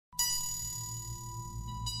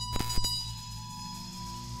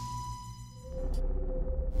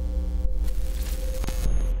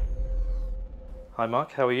Hi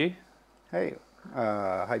Mark, how are you? Hey,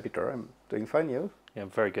 hi Peter. I'm doing fine. You? Yeah, I'm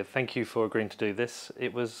very good. Thank you for agreeing to do this.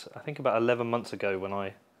 It was, I think, about 11 months ago when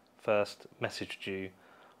I first messaged you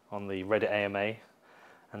on the Reddit AMA,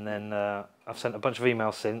 and then I've sent a bunch of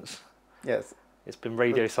emails since. Yes, It's been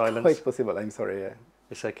radio that's silence. quite possible. I'm sorry.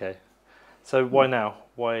 It's okay. So Hmm. why now?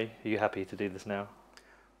 Why are you happy to do this now?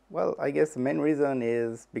 Well, I guess the main reason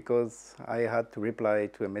is because I had to reply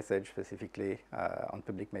to a message specifically on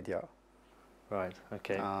public media. Right,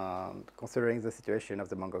 okay. Considering the situation of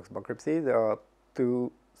the Mongox bankruptcy, there are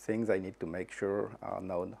two things I need to make sure are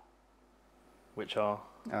known. Which are?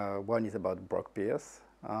 One is about Brock Pierce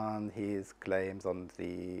and his claims on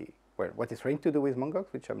what he's trying to do with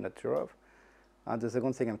Mongox, which I'm not sure of. And the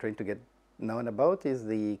second thing I'm trying to get known about is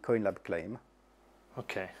the CoinLab claim.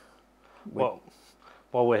 Okay. Which, Well,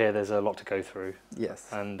 while we're here, there's a lot to go through.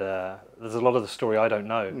 yes. And there's a lot of the story I don't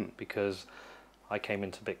know Hmm. because I came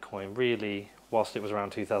into Bitcoin really whilst it was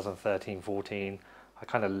around 2013, 14. I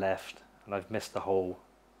kind of left and I've missed the whole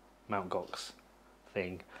Mt. Gox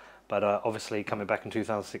thing. But obviously, coming back in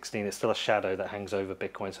 2016, it's still a shadow that hangs over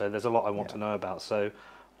Bitcoin. So there's a lot I want Yeah. to know about. So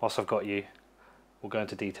whilst I've got you, we'll go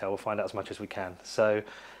into detail. We'll find out as much as we can. So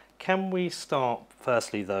can we start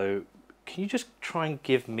firstly, though? Can you just try and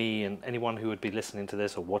give me and anyone who would be listening to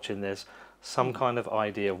this or watching this some Hmm. kind of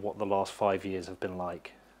idea of what the last 5 years have been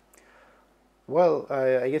like? Well,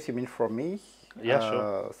 I guess you mean for me. Yeah,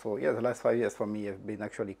 sure. So yeah, the last 5 years for me have been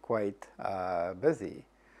actually quite busy.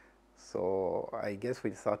 So I guess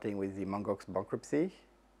we're starting with the Mongox bankruptcy,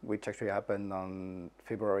 which actually happened on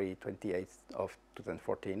February 28th of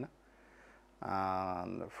 2014.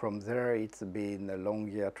 And from there, it's been a long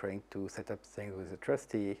year trying to set up things with the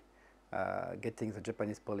trustee, getting the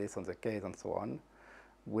Japanese police on the case and so on,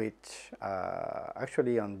 which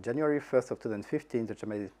actually on January 1st of 2015, the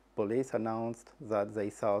Japanese police announced that they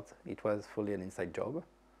thought it was fully an inside job.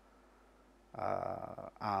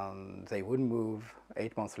 And they would move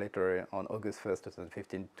 8 months later on August 1st,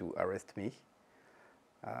 2015 to arrest me.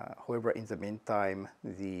 However, in the meantime,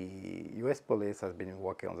 the US police has been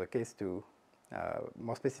working on the case too.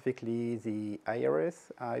 More specifically, the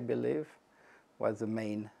IRS, I believe, was the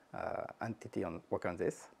main entity on working on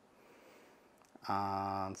this.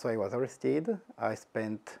 And so I was arrested. I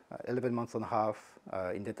spent 11 months and a half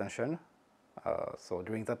in detention. So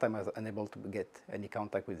during that time, I was unable to get any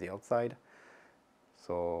contact with the outside.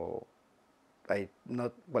 So I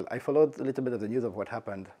followed a little bit of the news of what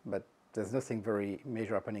happened, but there's nothing very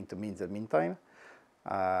major happening to me in the meantime.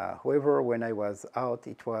 However, when I was out,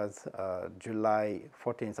 it was July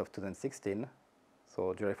 14th of 2016.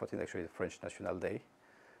 So July 14th actually is French National Day,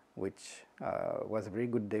 which was a very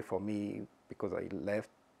good day for me because I left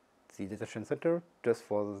the detention center just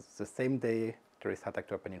for the same day terrorist attack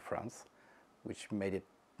to happen in France, which made it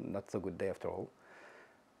not so good day after all.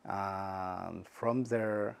 And from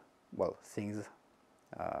there, well, things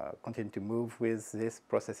continued to move with this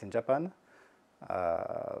process in Japan.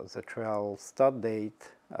 The trial start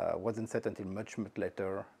date wasn't set until much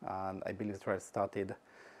later, and I believe the trial started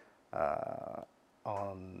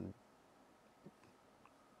on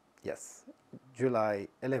yes, July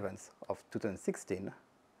 11th of 2016.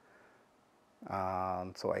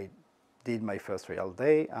 And so I did my first real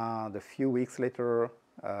day, and a few weeks later,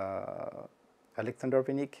 Alexander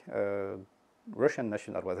Vinik, a Russian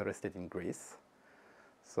national, was arrested in Greece.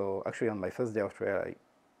 So actually on my first day of trial, I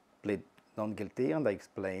plead non-guilty, and I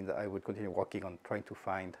explained I would continue working on trying to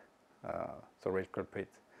find the real culprit.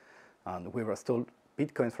 And we were stole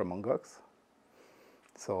bitcoins from Mongox.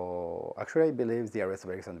 So actually I believe the arrest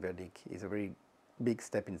of Alexander Verdict is a very big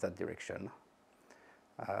step in that direction.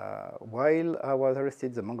 While I was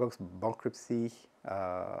arrested, the Mongox bankruptcy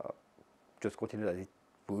just continued as it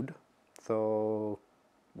would. So,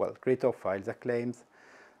 well, creator filed their claims,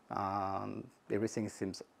 and everything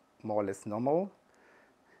seems more or less normal.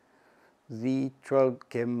 The trial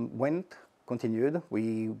continued.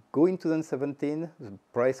 We go into 2017, the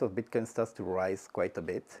price of Bitcoin starts to rise quite a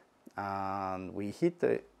bit, and we hit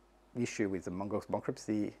the issue with the Mongox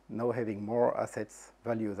bankruptcy now having more assets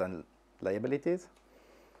value than liabilities.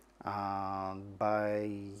 And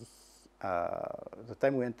by the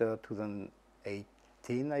time we entered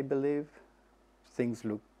 2018, I believe, things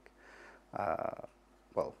look,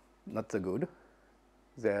 well, not so good.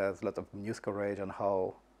 There's a lot of news coverage on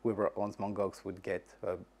how whoever owns Mongox would get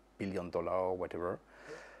 $1 billion or whatever.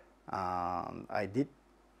 I did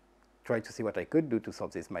try to see what I could do to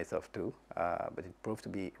solve this myself too, but it proved to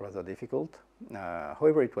be rather difficult.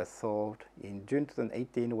 However, it was solved in June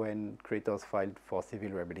 2018 when creators filed for civil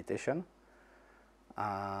rehabilitation.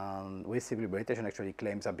 And with civil rehabilitation, actually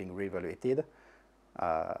claims are being reevaluated.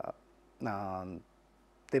 um,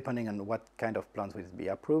 depending on what kind of plans will be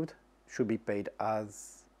approved, should be paid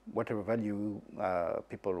as whatever value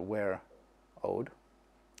people were owed,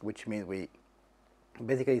 which means we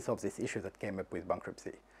basically solve this issue that came up with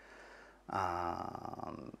bankruptcy.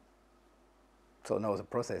 So now the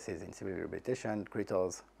process is in civil rehabilitation.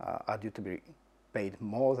 Creditors are due to be paid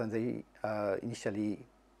more than they initially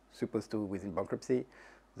supposed to within bankruptcy.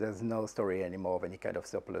 There's no story anymore of any kind of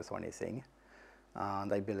surplus or anything.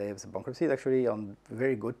 And I believe the bankruptcy is actually on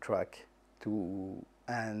very good track to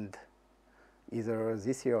end either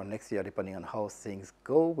this year or next year, depending on how things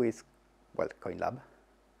go with, well, CoinLab,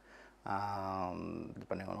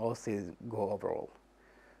 depending on how things go overall.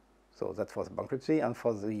 So that's for the bankruptcy. And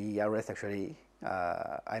for the arrest, actually,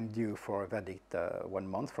 I'm due for a verdict 1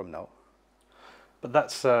 month from now. But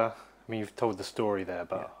that's, I mean, you've told the story there,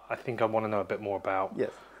 but yeah. I think I want to know a bit more about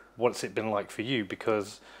what's it been like for you,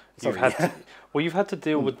 because you've had to, you've had to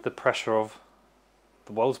deal with the pressure of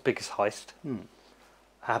the world's biggest heist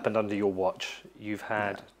happened under your watch. You've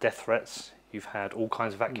had death threats. You've had all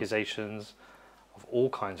kinds of accusations of all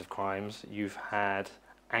kinds of crimes. You've had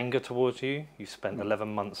anger towards you. You spent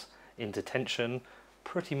 11 months in detention,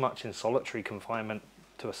 pretty much in solitary confinement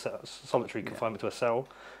to a cell,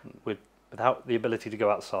 without the ability to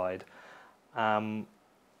go outside. I'm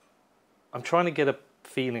trying to get a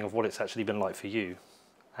feeling of what it's actually been like for you,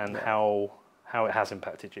 and how it has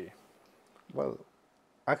impacted you. Well,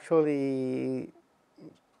 actually,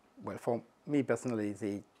 for me personally,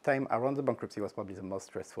 the time around the bankruptcy was probably the most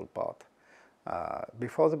stressful part.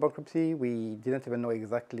 Before the bankruptcy, we didn't even know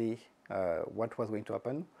exactly what was going to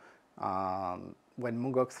happen. When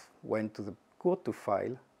Mongox went to the court to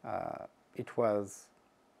file, it was,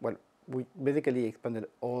 well, we basically expanded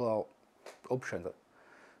all our options.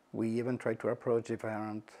 We even tried to approach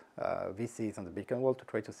different VCs on the Bitcoin world to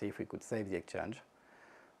try to see if we could save the exchange.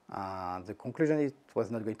 The conclusion is it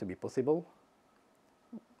was not going to be possible.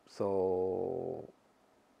 So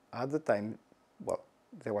at the time, well,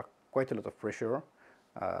 there were quite a lot of pressure.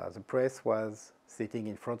 The press was sitting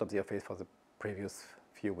in front of the office for the previous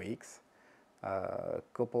few weeks. A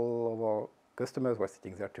couple of our customers were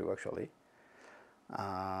sitting there too, actually.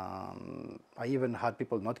 I even had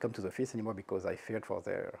people not come to the office anymore because I feared for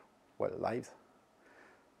their, well, lives.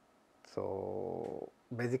 So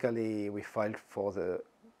basically, we filed for the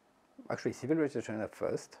actually civil registration at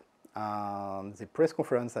first. The press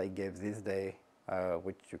conference I gave this day,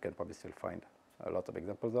 which you can probably still find a lot of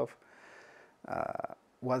examples of,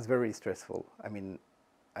 was very stressful. I mean,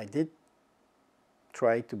 I did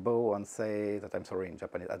try to bow and say that I'm sorry in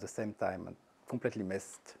Japanese at the same time, and completely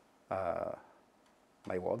missed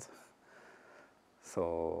my words.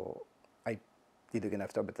 So I did again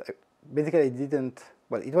after, but basically I didn't,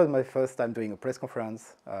 well, it was my first time doing a press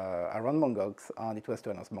conference around Mongox, and it was to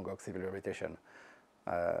announce Mongox civil rehabilitation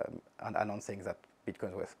and announcing that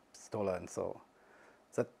Bitcoin was stolen. So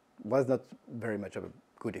that was not very much of a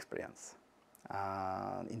good experience.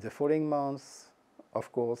 In the following months,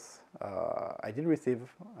 of course, I did receive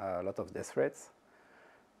a lot of death threats,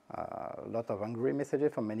 a lot of angry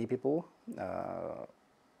messages from many people,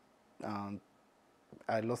 and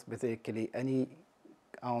I lost basically any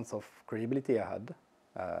ounce of credibility I had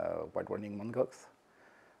while running Mongox,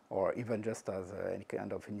 or even just as any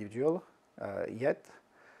kind of individual. Yet,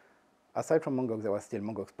 aside from Mongox, there was still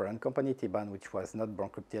Mongox parent company, Tiban, which was not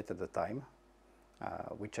bankrupt yet at the time,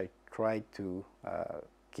 which I tried to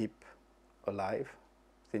keep alive,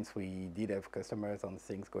 since we did have customers and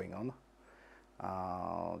things going on.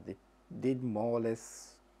 It did more or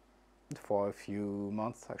less for a few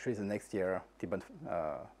months. Actually, the next year, Tiban,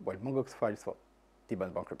 well, Mongox filed for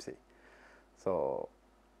Tiban bankruptcy. So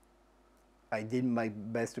I did my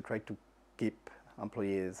best to try to keep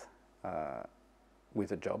employees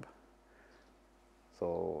with a job.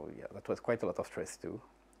 So yeah, that was quite a lot of stress too,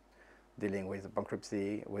 dealing with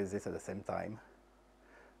bankruptcy with this at the same time.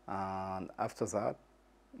 And after that,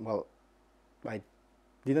 well, I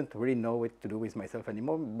didn't really know what to do with myself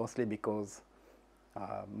anymore, mostly because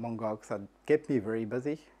Mongox had kept me very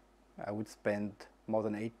busy. I would spend more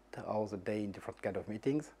than 8 hours a day in different kind of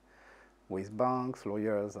meetings with banks,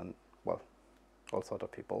 lawyers, and, well, all sorts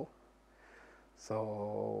of people.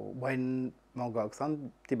 So when Mongox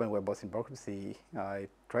and Tiban were both in bankruptcy, I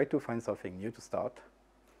tried to find something new to start,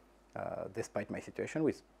 despite my situation,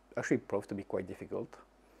 which actually proved to be quite difficult.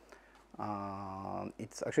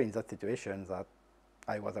 It's actually in that situation that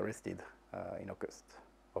I was arrested in August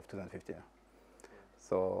of 2015.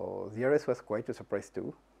 So the arrest was quite a surprise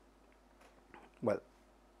too. Well,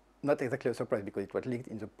 not exactly a surprise because it was leaked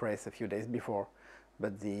in the press a few days before,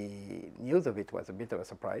 but the news of it was a bit of a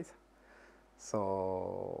surprise.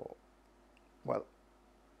 So Well,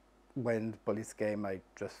 when the police came, I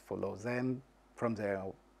just followed them. From there,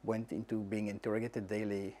 I went into being interrogated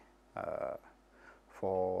daily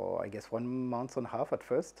for, I guess, 1 month and a half at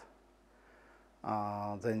first.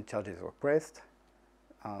 Then charges were pressed.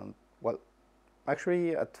 Well,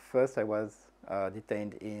 actually, at first I was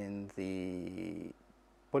detained in the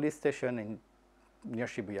police station near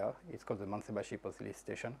Shibuya. It's called the Mansebashi Police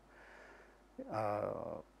Station.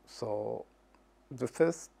 So the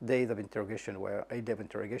first days of interrogation were 8 days of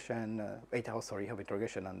interrogation, 8 hours, sorry, of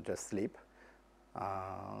interrogation and just sleep.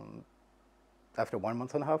 After 1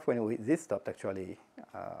 month and a half, when this stopped, actually,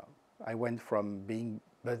 I went from being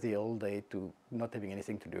busy all day to not having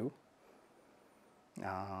anything to do.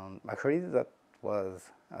 Actually, that was,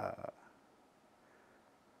 I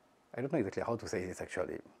don't know exactly how to say this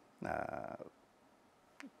actually.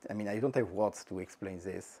 I mean, I don't have words to explain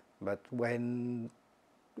this, but when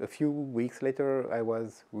a few weeks later I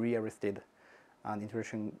was rearrested and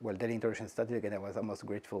daily interrogation started again, I was almost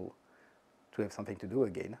grateful to have something to do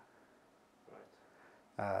again.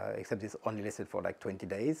 Right. Except this only lasted for like 20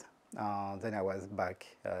 days. Then I was back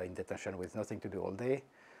in detention with nothing to do all day.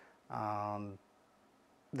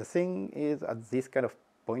 The thing is, at this kind of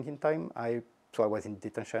point in time, I was in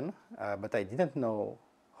detention, but I didn't know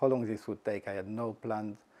how long this would take. I had no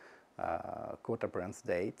planned court appearance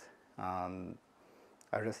date.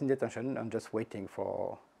 I was just in detention and just waiting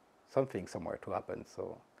for something somewhere to happen.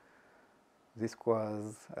 So this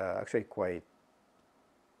was actually quite,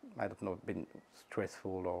 I don't know, been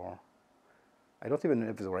stressful, or I don't even know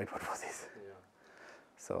if the right word for this. Yeah.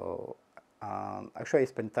 So actually I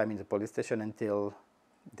spent time in the police station until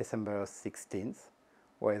December 16th,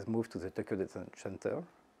 where I was moved to the Tokyo Detention Center,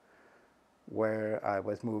 where I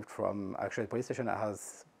was moved from, actually the police station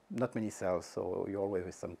has not many cells, so you're always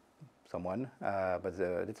with someone, but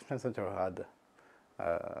the detention center had,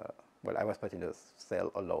 well, I was put in a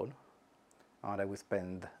cell alone, and I would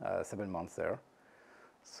spend 7 months there.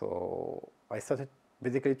 So I started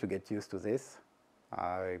basically to get used to this.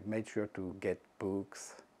 I made sure to get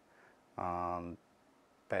books, pens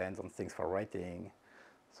and things for writing,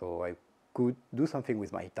 so I could do something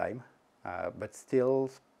with my time, but still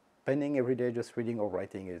spending every day just reading or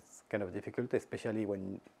writing is kind of difficult, especially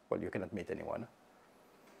when, well, you cannot meet anyone.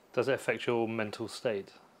 Does it affect your mental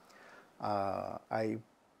state? I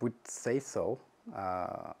would say so.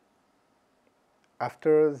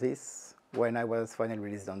 After this, when I was finally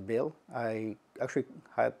released on bail, I actually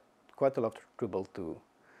had quite a lot of trouble to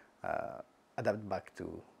adapt back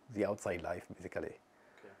to the outside life, basically.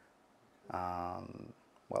 Okay.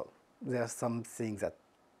 Well, there are some things that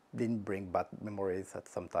didn't bring bad memories at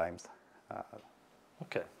some times.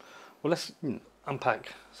 Okay. Well, let's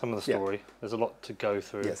unpack some of the story. Yeah. There's a lot to go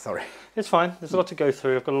through. Yeah, sorry. It's fine. There's a lot to go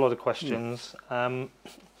through. I've got a lot of questions. I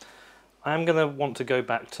am going to want to go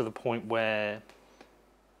back to the point where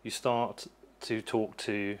you start to talk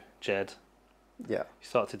to Jed. Yeah. You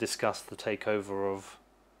start to discuss the takeover of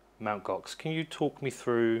Mt. Gox. Can you talk me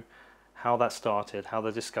through how that started, how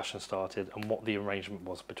the discussion started, and what the arrangement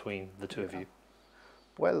was between the two of you?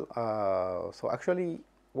 Well, so actually,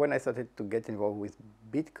 when I started to get involved with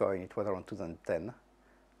Bitcoin, it was around 2010.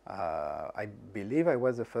 I believe I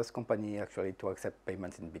was the first company actually to accept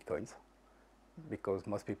payments in Bitcoins, because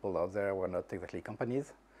most people out there were not exactly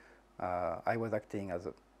companies. I was acting as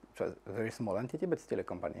a very small entity, but still a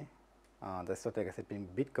company. And I started accepting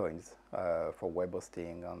Bitcoins for web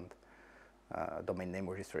hosting and domain name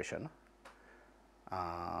registration.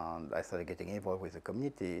 And I started getting involved with the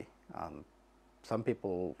community, and some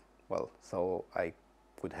people, well, so I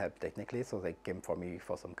could help technically, so they came for me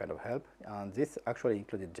for some kind of help. And this actually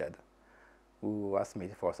included Jed, who asked me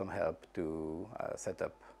for some help to set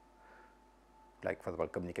up, like, first of all,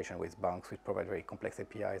 communication with banks, which provide very complex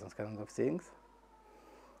APIs and kinds of things.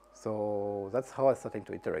 So that's how I started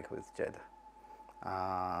to interact with Jed.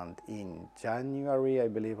 And in January, I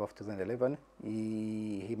believe, of 2011,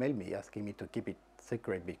 he emailed me asking me to keep it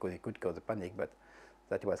secret because it could cause a panic, but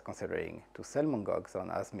that he was considering to sell Mt. Gox,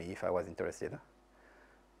 and asked me if I was interested.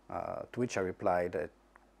 To which I replied,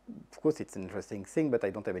 of course it's an interesting thing, but I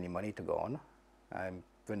don't have any money to go on.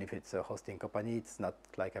 Even if it's a hosting company, it's not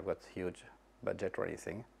like I've got huge budget or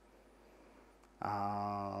anything.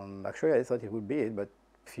 Actually, I thought it would be it, but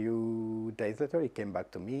a few days later, he came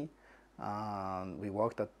back to me, and we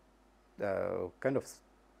worked at kind of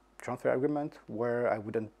transfer agreement where I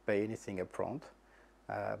wouldn't pay anything up front,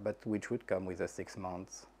 but which would come with a 6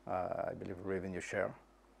 months, I believe, revenue share.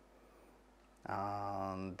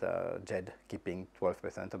 And Jed keeping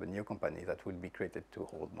 12% of a new company that will be created to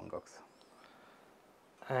hold Mt. Gox.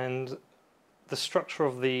 And the structure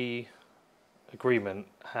of the agreement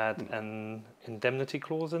had an indemnity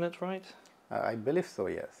clause in it, right? I believe so,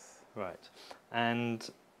 yes. Right. And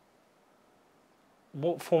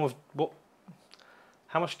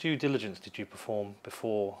how much due diligence did you perform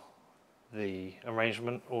before the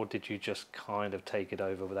arrangement, or did you just kind of take it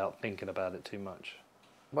over without thinking about it too much?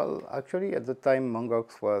 Well, actually, at the time,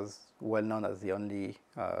 Mongox was well known as the only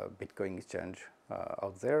Bitcoin exchange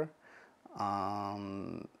out there.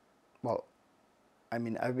 Well, I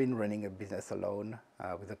mean, I've been running a business alone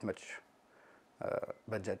without much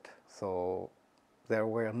budget, so there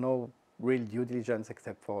were no real due diligence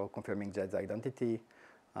except for confirming Jed's identity.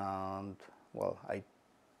 And well, I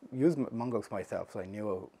used Mongox myself, so I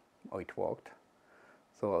knew how it worked.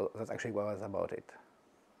 So that's actually what was about it.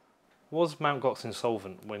 Was Mt. Gox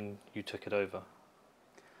insolvent when you took it over?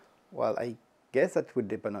 Well, I guess that would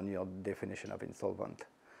depend on your definition of insolvent.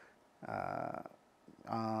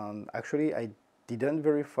 Actually, I didn't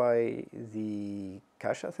verify the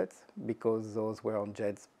cash assets because those were on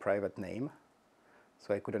Jed's private name.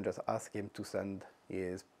 So I couldn't just ask him to send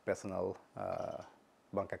his personal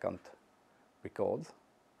bank account records.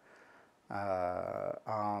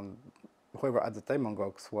 However, at the time,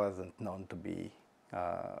 Mongox wasn't known to be,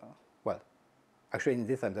 well, actually in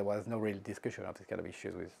this time there was no real discussion of this kind of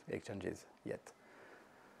issues with exchanges yet.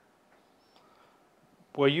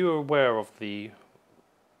 Were you aware of the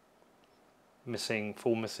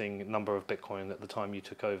full missing number of Bitcoin at the time you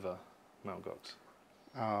took over Mt. Gox?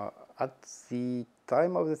 At the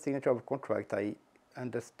time of the signature of the contract, I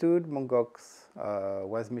understood Mongox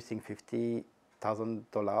was missing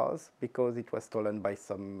 $50,000 because it was stolen by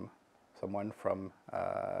someone from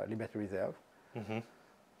Liberty Reserve. Mm-hmm.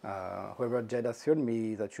 However, Jed assured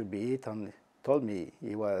me that should be it and told me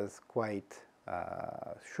he was quite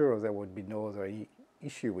sure there would be no other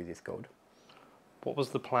issue with this code. What was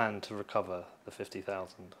the plan to recover the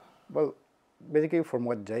 50,000? Well, basically from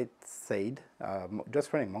what Jed said,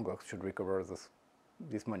 just running Mongox should recover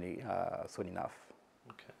this money soon enough.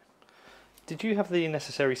 Okay. Did you have the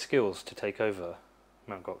necessary skills to take over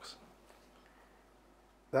Mt. Gox?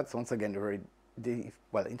 That's once again a very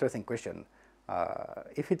interesting question.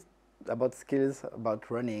 If it's about skills about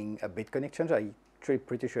running a Bitcoin exchange, I'm actually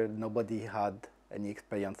pretty sure nobody had any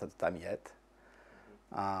experience at the time yet.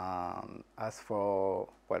 As for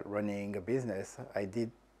running a business, I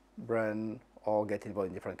did run or get involved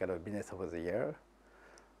in different kind of business over the year,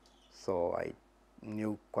 so I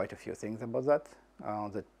knew quite a few things about that.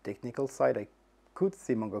 On the technical side, I could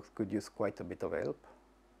see Mongox could use quite a bit of help.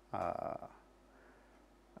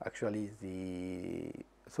 Actually, the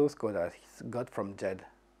source code I got from Jed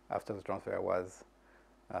after the transfer was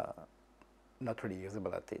not really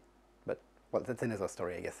usable at it. But, well, that's another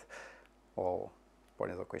story, I guess, or for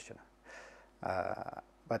another question.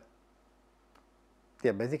 But,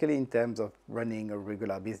 yeah, basically in terms of running a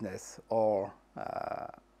regular business or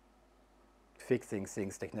fixing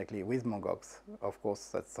things technically with Mongox, of course,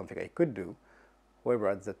 that's something I could do. However,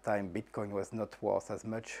 at the time, Bitcoin was not worth as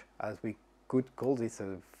much as we could call this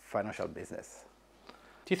a financial business.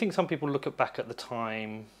 Do you think some people look back at the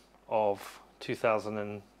time of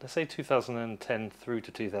 2010 through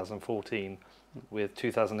to 2014 with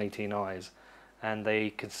 2018 eyes, and they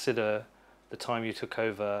consider the time you took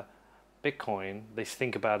over Bitcoin, they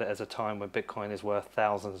think about it as a time when Bitcoin is worth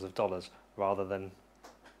thousands of dollars rather than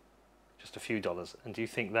just a few dollars? And do you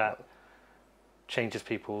think that changes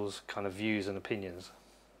people's kind of views and opinions?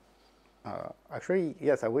 Actually,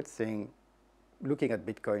 yes, I would think looking at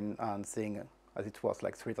Bitcoin and seeing as it was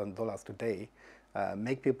like $3,000 today,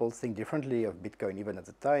 make people think differently of Bitcoin even at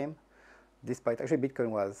the time. Despite actually Bitcoin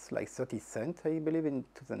was like 30 cents, I believe, in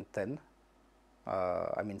 2010.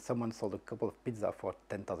 I mean, someone sold a couple of pizza for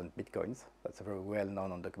 10,000 Bitcoins. That's a very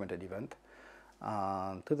well-known undocumented event.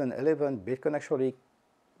 2011, Bitcoin actually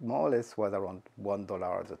more or less was around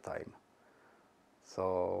 $1 at the time.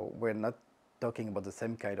 So we're not talking about the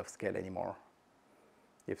same kind of scale anymore.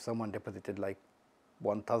 If someone deposited like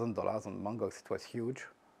 $1,000 on Mongox, it was huge.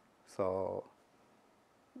 So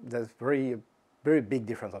there's very big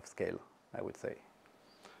difference of scale, I would say.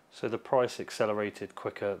 So the price accelerated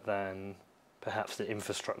quicker than perhaps the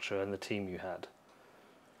infrastructure and the team you had?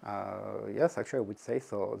 Yes, actually I would say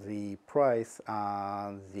so. The price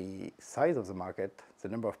and the size of the market, the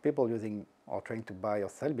number of people using or trying to buy or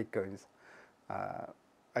sell Bitcoins,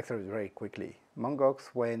 accelerated very quickly.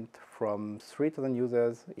 Mongox went from 3,000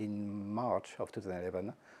 users in March of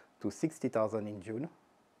 2011 to 60,000 in June,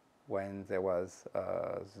 when there was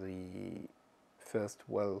the first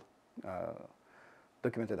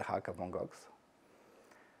documented hack of Mongox.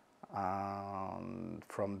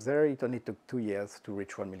 From there, it only took 2 years to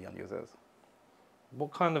reach 1 million users.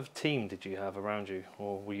 What kind of team did you have around you,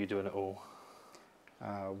 or were you doing it all?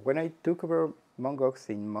 When I took over Mongox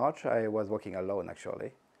in March, I was working alone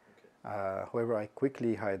actually. However, I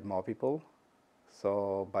quickly hired more people.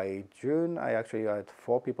 So by June, I actually had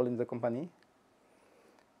 4 people in the company,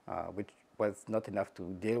 which was not enough to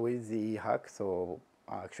deal with the hack. So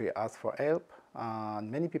I actually asked for help, and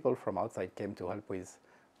many people from outside came to help with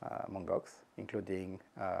Mongox, including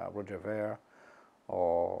Roger Ver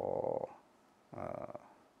or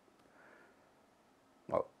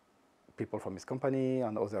well, people from his company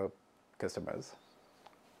and other customers.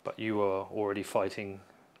 But you were already fighting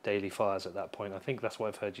daily fires at that point. I think that's what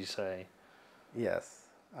I've heard you say. Yes.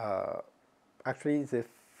 Actually, the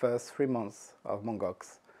first 3 months of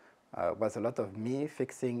Mongox was a lot of me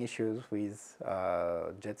fixing issues with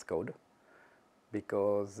Jet's code,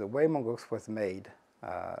 because the way Mongox was made,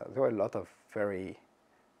 there were a lot of very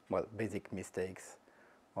basic mistakes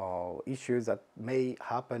or issues that may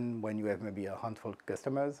happen when you have maybe a handful of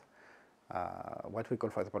customers, what we call,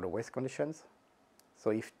 for example, the waste conditions.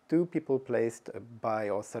 So if 2 people placed a buy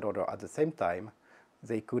or sell order at the same time,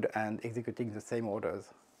 they could end executing the same orders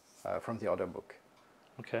from the order book.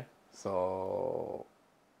 Okay. So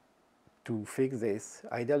to fix this,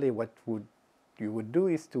 ideally what you would do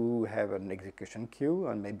is to have an execution queue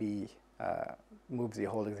and maybe move the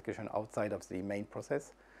whole execution outside of the main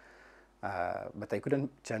process. But I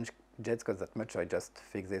couldn't change Jet's code that much, so I just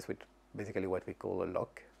fixed this with basically what we call a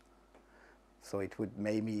lock. So it would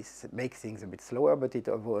maybe make things a bit slower, but it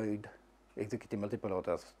avoid executing multiple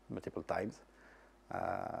orders multiple times.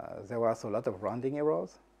 There were also a lot of rounding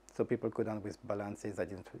errors, so people could end with balances that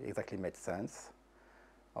didn't exactly make sense.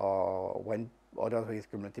 Or when orders were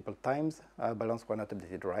executed multiple times, balance were not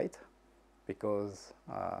updated right, because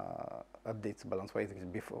updates balance were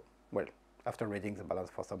executed before, after reading the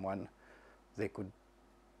balance for someone, they could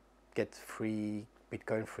get free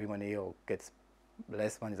Bitcoin, free money, or get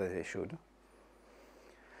less money than they should.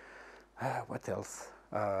 What else?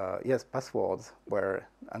 Yes, passwords were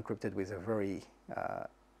encrypted with a very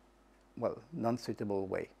non-suitable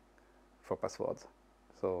way for passwords.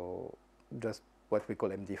 So just what we call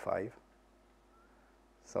MD5.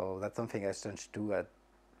 So that's something I changed to at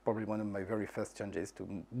probably one of my very first changes,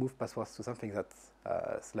 to move passwords to something that's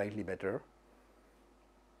slightly better.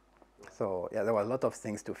 So yeah, there were a lot of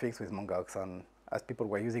things to fix with Mongox, and as people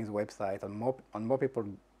were using the website and more people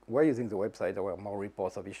were using the website, there were more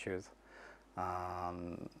reports of issues.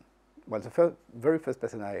 The very first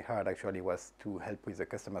person I hired actually was to help with the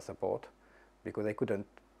customer support, because I couldn't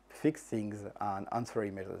fix things and answer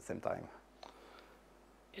emails at the same time.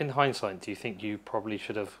 In hindsight, do you think you probably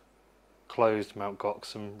should have closed Mt.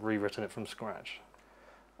 Gox and rewritten it from scratch?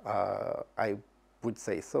 I would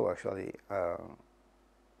say so, actually.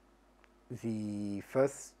 The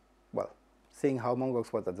first, seeing how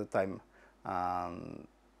Mongox was at the time,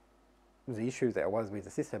 the issue there was with the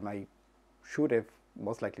system, I should have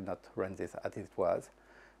most likely not run this as it was.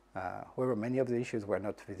 However, many of the issues were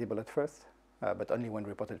not visible at first, but only when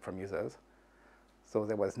reported from users. So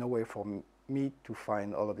there was no way for me to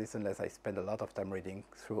find all of this unless I spent a lot of time reading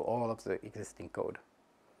through all of the existing code.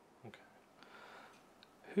 Okay.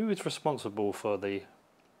 Who is responsible for the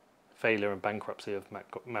failure and bankruptcy of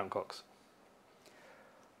Mt. Gox?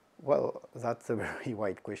 Well, that's a very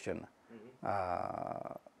wide question.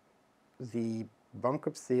 The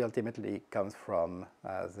bankruptcy ultimately comes from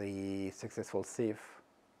the successful thief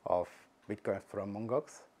of Bitcoin from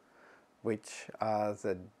Mongox, which as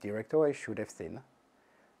a director I should have seen.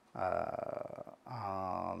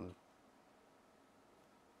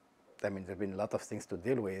 There's been a lot of things to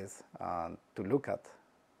deal with and to look at.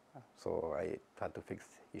 So I had to fix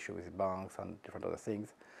issues with banks and different other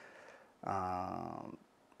things.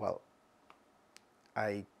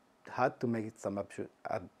 I had to make some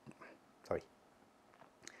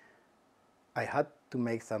I had to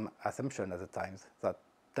make some assumptions at the times that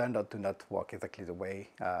turned out to not work exactly the way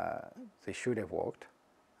they should have worked,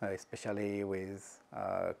 especially with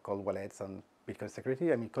cold wallets and Bitcoin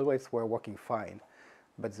security. Cold wallets were working fine,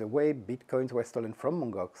 but the way Bitcoins were stolen from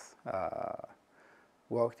Mongox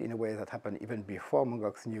worked in a way that happened even before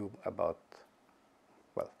Mongox knew about,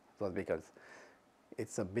 those Bitcoins.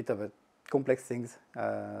 It's a bit of a complex thing,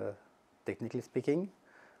 technically speaking,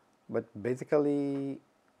 but basically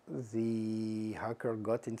the hacker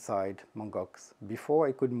got inside Mongox before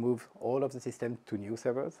I could move all of the system to new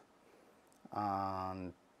servers,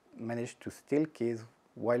 and managed to steal keys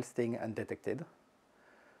while staying undetected,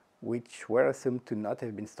 which were assumed to not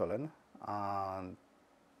have been stolen and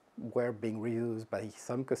were being reused by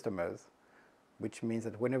some customers, which means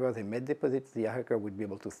that whenever they made deposits, the hacker would be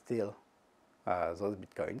able to steal those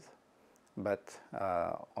Bitcoins. but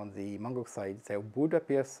on the Mongoose side, there would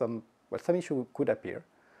appear some, well, some issue could appear,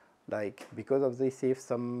 like because of this, if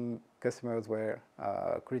some customers were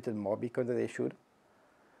created more Bitcoin than they should,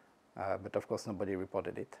 but of course nobody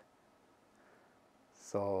reported it.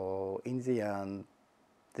 So in the end,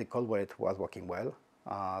 the cold wallet was working well.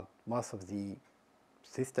 Most of the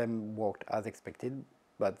system worked as expected,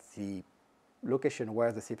 but the location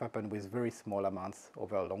where the thief happened with very small amounts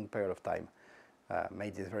over a long period of time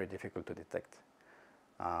made this very difficult to detect.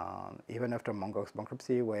 Even after Mongoose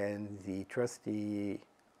bankruptcy, when the trustee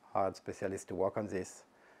hired specialists to work on this,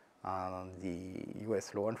 the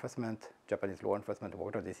US law enforcement, Japanese law enforcement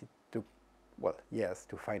worked on this, it took, well, years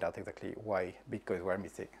to find out exactly why Bitcoins were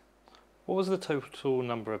missing. What was the total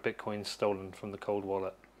number of Bitcoins stolen from the cold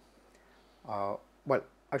wallet? Well,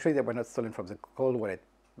 actually they were not stolen from the cold wallet,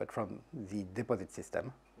 but from the deposit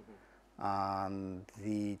system. And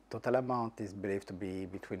the total amount is believed to be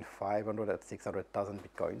between 500 and 600,000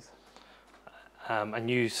 Bitcoins. And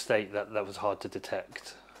you state that that was hard to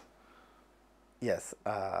detect. Yes,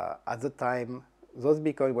 at the time, those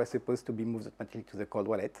Bitcoins were supposed to be moved automatically to the cold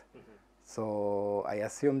wallet. So I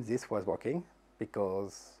assumed this was working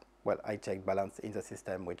because, well, I checked balance in the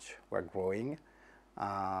system which were growing.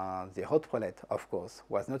 The hot wallet, of course,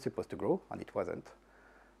 was not supposed to grow, and it wasn't.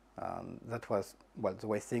 That was, well, the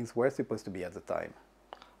way things were supposed to be at the time.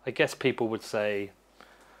 I guess people would say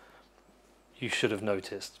you should have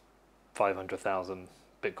noticed 500,000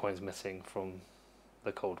 Bitcoins missing from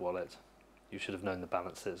the cold wallet. You should have known the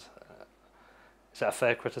balances. Is that a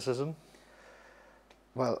fair criticism?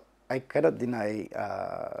 Well, I cannot deny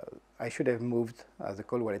I should have moved the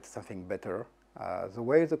cold wallet to something better. The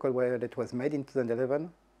way the cold wallet was made in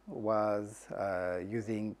 2011 was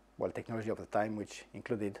using, well, technology of the time, which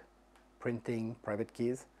included printing private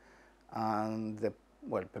keys and the,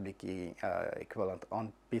 well, public key equivalent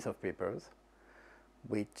on piece of papers,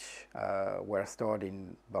 which were stored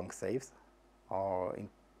in bank safes or in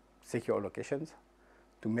secure locations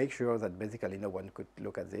to make sure that basically no one could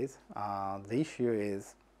look at this. The issue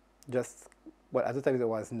is just, well, at the time there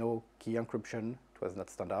was no key encryption, it was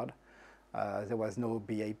not standard. There was no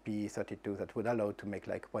BIP32 that would allow to make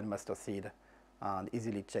like one master seed and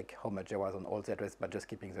easily check how much there was on all the address by just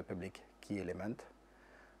keeping the public key element.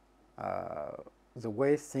 The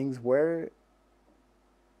way things were,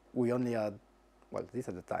 we only had, well, this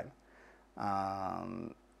at the time,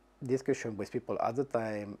 discussion with people at the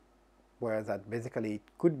time were that basically it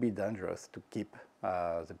could be dangerous to keep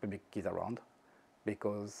the public keys around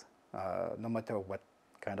because no matter what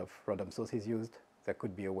kind of random source is used, there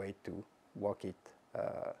could be a way to work it.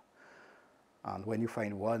 And when you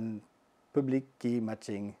find one public key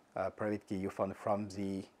matching private key you found from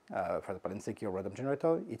the, for example, insecure random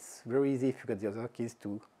generator, it's very easy if you get the other keys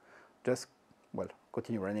to just, well,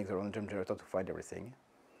 continue running the random generator to find everything.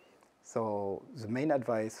 So the main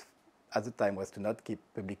advice at the time was to not keep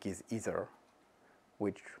public keys either,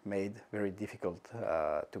 which made very difficult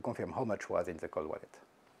to confirm how much was in the cold wallet.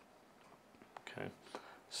 Okay.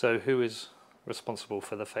 So who is responsible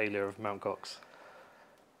for the failure of Mt. Gox?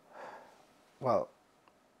 Well,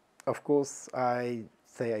 of course, I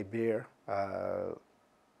say I bear a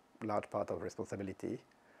large part of responsibility.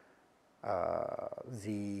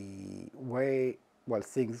 The way, well,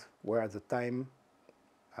 things were at the time,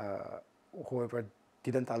 whoever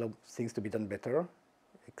didn't allow things to be done better,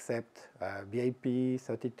 except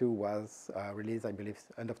BIP32 was released, I believe,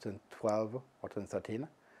 end of 2012 or 2013.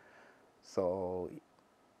 So,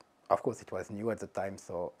 of course, it was new at the time,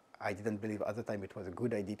 so I didn't believe at the time it was a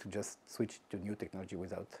good idea to just switch to new technology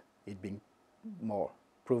without it being more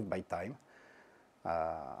proved by time.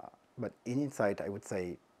 But in hindsight, I would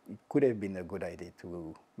say it could have been a good idea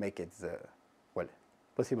to make it, well,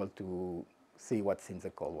 possible to see what's in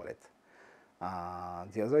the cold wallet.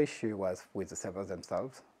 The other issue was with the servers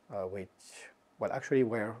themselves, which, well, actually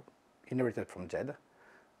were inherited from JED,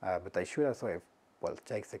 but I should also have, well,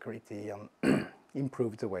 checked security and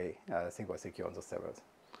improved the way things were secure on the servers.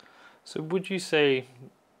 So would you say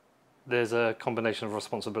there's a combination of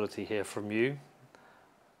responsibility here from you?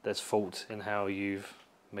 There's fault in how you've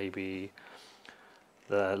maybe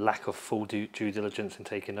the lack of full due diligence in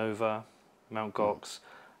taking over Mt. Gox,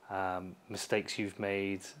 mistakes you've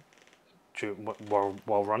made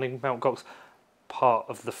while running Mt. Gox. Part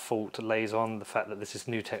of the fault lays on the fact that this is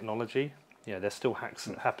new technology. You know, there's still hacks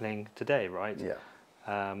happening today, right?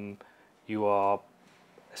 Yeah. You are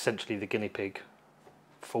essentially the guinea pig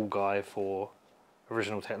fall guy for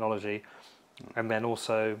original technology, and then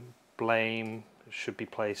also blame should be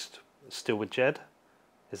placed still with JED.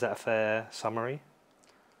 Is that a fair summary?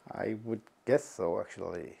 I would guess so,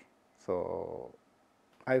 actually. So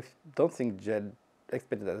I don't think Jed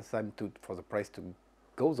expected at the time for the price to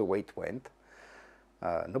go the way it went.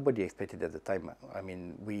 Nobody expected at the time. I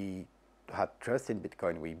mean, we had trust in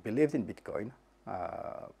Bitcoin. We believed in Bitcoin,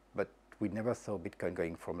 but we never saw Bitcoin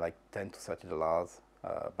going from like $10 to $30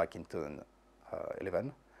 back in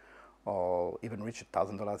 2011, or even reach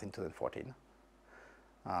 $1,000 in 2014.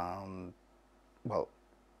 Well,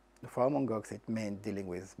 for Among Us, it meant dealing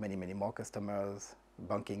with many more customers,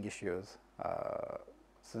 banking issues.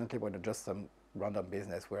 Certainly, when just some random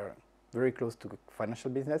business, we're very close to financial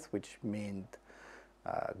business, which meant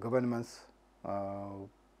governments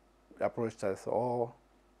approached us or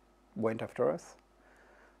went after us.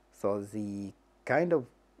 So the kind of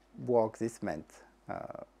work this meant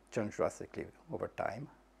changed drastically over time.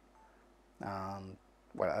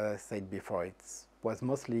 Well, as I said before, it was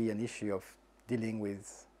mostly an issue of dealing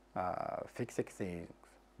with fixing things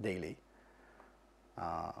daily.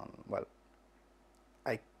 Well,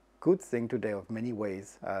 I could think today of many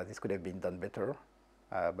ways this could have been done better,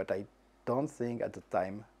 but I don't think at the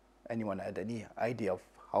time anyone had any idea of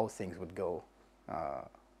how things would go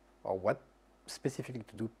or what specifically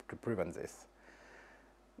to do to prevent this.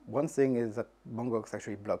 One thing is that Mongox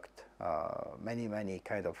actually blocked many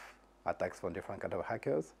kind of attacks from different kind of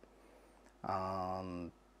hackers.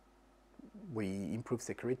 We improved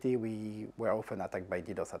security. We were often attacked by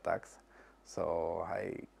DDoS attacks. So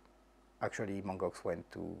Mongox went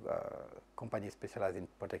to companies specialized in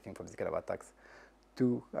protecting from this kind of attacks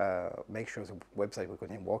to make sure the website would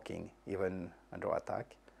continue working even under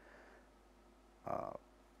attack.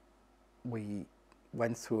 We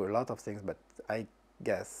went through a lot of things, but I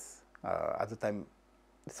guess at the time,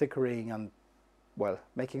 securing and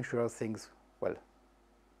making sure things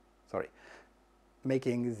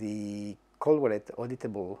making the cold wallet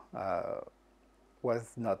auditable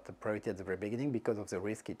was not a priority at the very beginning because of the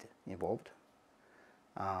risk it involved.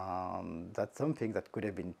 That's something that could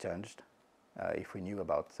have been changed if we knew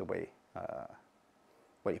about the way.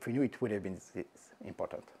 If we knew it would have been this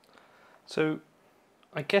important. So,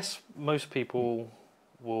 I guess most people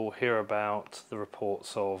will hear about the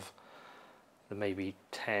reports of the maybe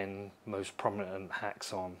 10 most prominent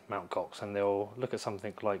hacks on Mt. Gox, and they'll look at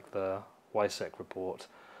something like the WiSec report,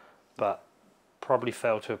 but probably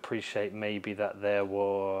fail to appreciate maybe that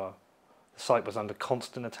the site was under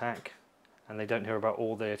constant attack, and they don't hear about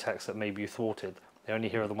all the attacks that maybe you thwarted. They only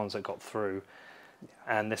hear of the ones that got through.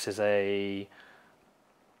 Yeah. And this is I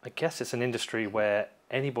guess it's an industry where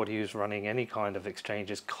anybody who's running any kind of exchange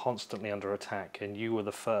is constantly under attack, and you were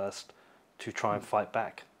the first to try and fight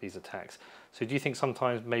back these attacks. So do you think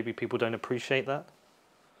sometimes maybe people don't appreciate that?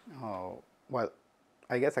 Oh, well,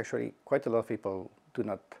 I guess actually quite a lot of people do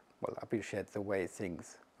not appreciate the way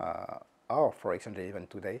things are for exchanges even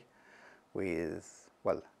today, with,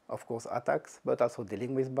 of course, attacks, but also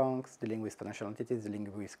dealing with banks, dealing with financial entities,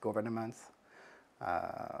 dealing with governments.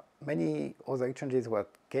 Many other exchanges that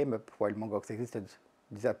came up while Mongox existed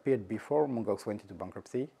disappeared before Mongox went into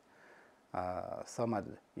bankruptcy. Some had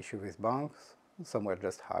issues with banks, some were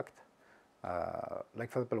just hacked.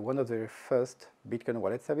 Like, for example, one of the first Bitcoin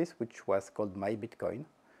wallet service, which was called My Bitcoin,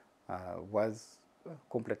 was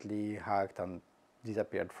completely hacked and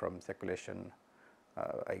disappeared from circulation.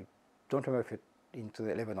 I don't remember if it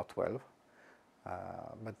into 11 or 12,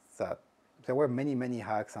 but there were many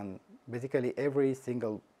hacks, and basically every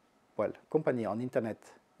single company on internet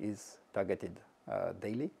is targeted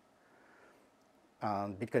daily.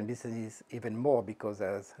 And Bitcoin business is even more because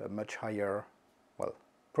there's a much higher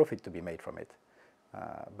profit to be made from it.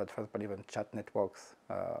 But for example, even chat networks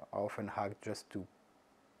are often hacked just to,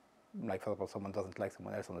 like, for example, someone doesn't like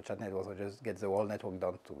someone else on the chat network, so just get the whole network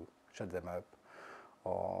down to shut them up.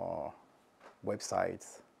 Or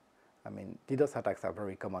websites. I mean, DDoS attacks are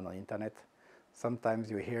very common on the internet. Sometimes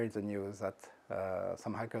you hear in the news that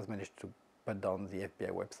some hackers managed to put down the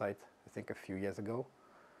FBI website, I think a few years ago.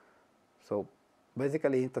 So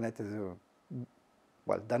basically, internet is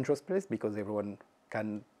a dangerous place because everyone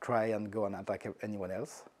can try and go and attack anyone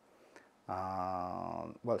else.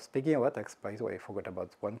 Speaking of attacks, by the way, I forgot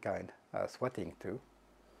about one kind, swatting too.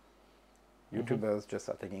 YouTubers just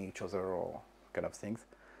attacking each other or kind of things.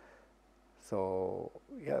 So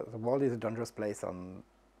yeah, the world is a dangerous place, and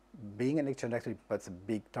being an exchange actually puts a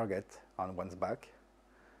big target on one's back,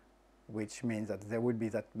 which means that there would be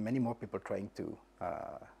that many more people trying to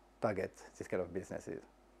target this kind of businesses.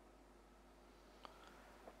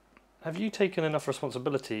 Have you taken enough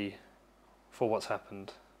responsibility for what's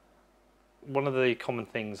happened? One of the common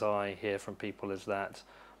things I hear from people is that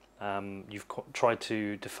you've tried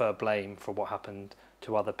to defer blame for what happened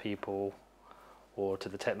to other people or to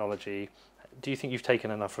the technology. Do you think you've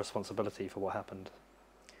taken enough responsibility for what happened?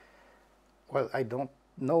 Well, I don't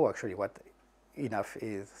know actually what enough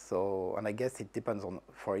is. So, and I guess it depends on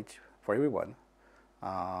for everyone.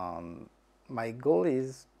 Um, my goal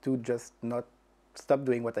is to just not stop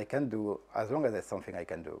doing what I can do as long as there's something I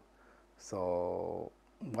can do. So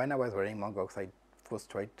when I was running Mongox, I first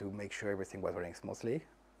tried to make sure everything was running smoothly.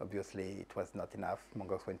 Obviously, it was not enough.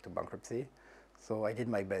 Mongox went to bankruptcy. So I did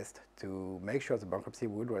my best to make sure the bankruptcy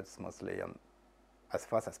would run smoothly and as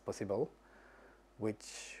fast as possible,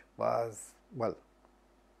 which was, well,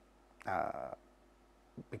 uh,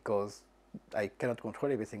 because I cannot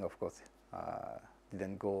control everything, of course.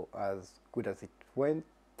 Didn't go as good as it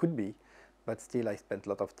could be, but still I spent a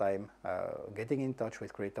lot of time getting in touch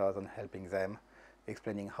with creators and helping them,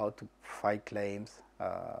 explaining how to file claims.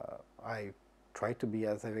 I tried to be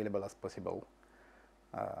as available as possible.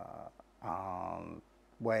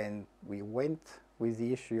 When we went with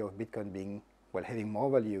the issue of Bitcoin being, well, having more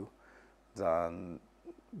value than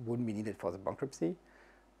would be needed for the bankruptcy,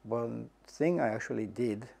 one thing I actually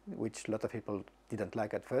did, which a lot of people didn't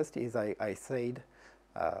like at first, is I said,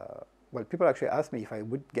 well, people actually asked me if I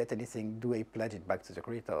would get anything, do I pledge it back to the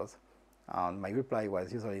creators? And my reply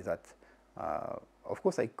was usually that, of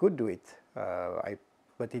course I could do it,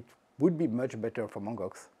 but it would be much better for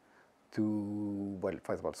Mongox to, well,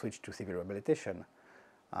 first of all, switch to civil rehabilitation.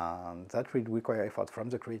 And that would require effort from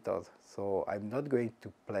the creators. So I'm not going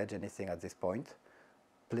to pledge anything at this point.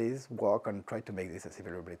 Please work and try to make this a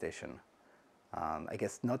civil rehabilitation. And I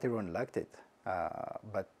guess not everyone liked it,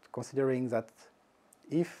 but considering that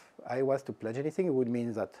if I was to pledge anything, it would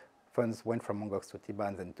mean that funds went from Mongox to Tiba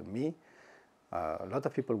and then to me. A lot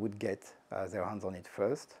of people would get their hands on it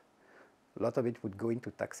first. A lot of it would go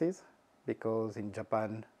into taxes, because in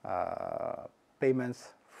Japan,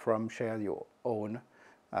 payments from shares you own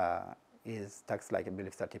is taxed like, I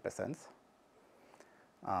believe, 30%.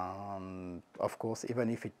 Of course, even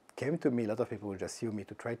if it came to me, a lot of people would just sue me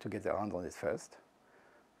to try to get their hands on it first.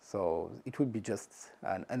 So it would be just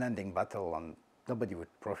an unending battle and nobody would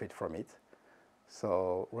profit from it.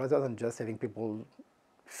 So rather than just having people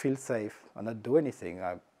feel safe and not do anything,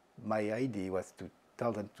 my idea was to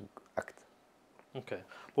tell them to act. Okay.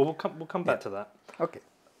 Well, we'll come back to that. Okay.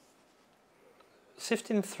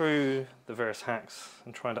 Sifting through the various hacks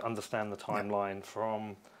and trying to understand the timeline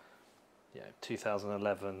from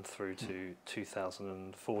 2011 through to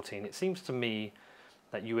 2014, it seems to me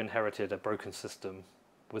that you inherited a broken system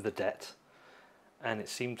with a debt, and it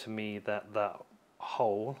seemed to me that that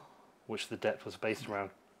hole, which the debt was based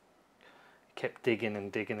around, kept digging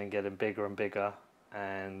and digging and getting bigger and bigger,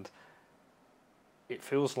 and it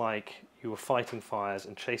feels like you were fighting fires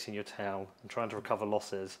and chasing your tail and trying to recover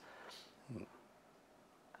losses.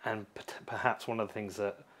 And perhaps one of the things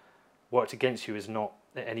that worked against you is not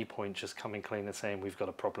at any point just coming clean and saying, we've got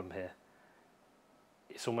a problem here.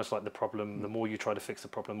 It's almost like the problem, the more you try to fix the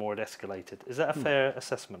problem, the more it escalated. Is that a fair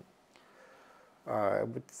assessment? I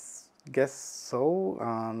would guess so.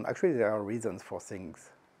 Actually, there are reasons for things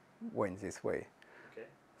went this way. Okay.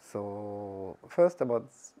 So first about,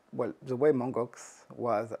 well, the way Mongox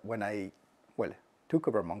was when I, well, took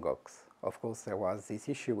over Mongox. Of course, there was this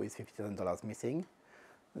issue with $50,000 missing.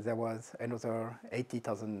 There was another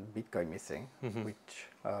 80,000 Bitcoin missing, which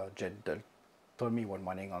Jed told me one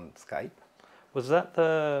morning on Skype. Was that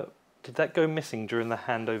did that go missing during the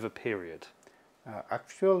handover period?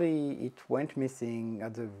 Actually, it went missing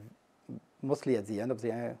mostly at the end of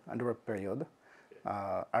the handover period.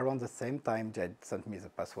 Around the same time, Jed sent me the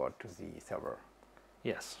password to the server.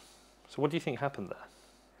 Yes. So what do you think happened there?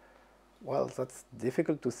 Well, that's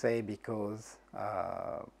difficult to say because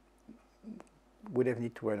we'd have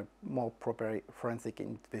need to run a more proper forensic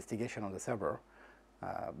investigation on the server.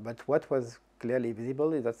 But what was clearly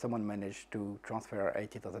visible is that someone managed to transfer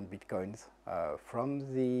 80,000 Bitcoins from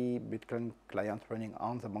the Bitcoin client running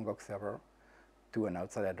on the Mongox server to an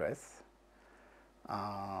outside address.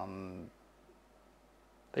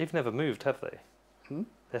 They've never moved, have they?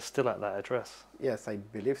 They're still at that address. Yes, I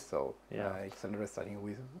believe so. Yeah. It's an address starting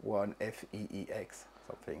with 1FEEX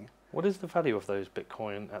something. What is the value of those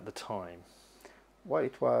Bitcoin at the time? Well,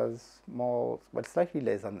 it was more, but slightly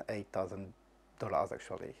less than $8,000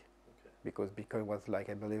 actually, because Bitcoin was like,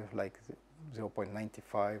 I believe, like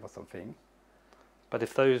 0.95 or something. But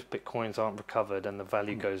if those Bitcoins aren't recovered and the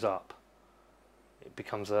value goes up, it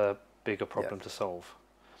becomes a bigger problem to solve.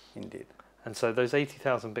 Indeed. And so those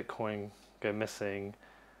 80,000 Bitcoin go missing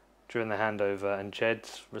during the handover, and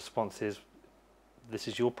Jed's response is, this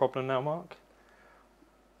is your problem now, Mark?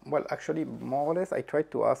 Well, actually, more or less, I tried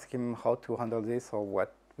to ask him how to handle this or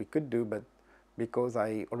what we could do, but because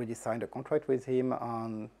I already signed a contract with him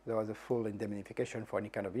and there was a full indemnification for any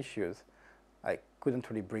kind of issues, I couldn't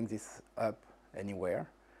really bring this up anywhere.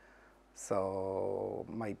 So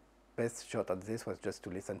my best shot at this was just to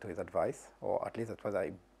listen to his advice, or at least that's what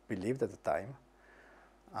I believed at the time.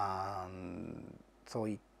 And so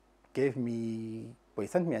he gave me, well, he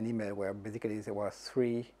sent me an email where basically there were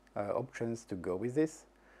three options to go with this.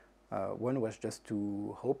 One was just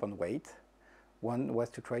to hope and wait. One was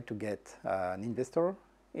to try to get an investor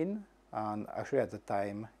in. And actually at the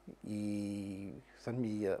time, he sent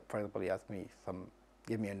me, for example, he asked me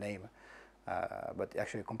gave me a name, but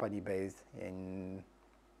actually a company based in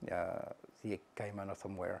the Cayman or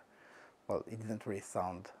somewhere. Well, it didn't really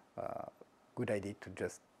sound good idea to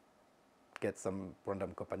just get some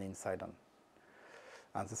random company inside on.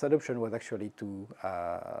 And the third option was actually to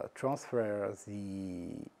transfer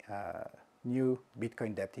the new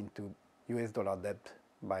Bitcoin debt into US dollar debt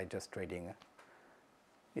by just trading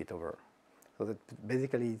it over. So that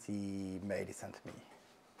basically the mail he sent me.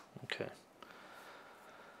 Okay.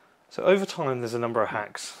 So over time, there's a number of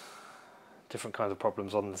hacks, different kinds of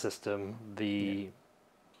problems on the system.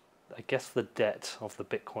 I guess the debt of the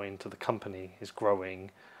Bitcoin to the company is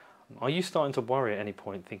growing. Are you starting to worry at any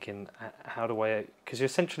point, thinking, how do I, because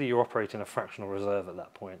you're operating a fractional reserve at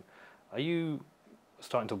that point. Are you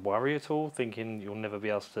starting to worry at all, thinking you'll never be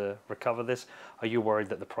able to recover this? Are you worried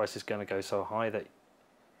that the price is going to go so high that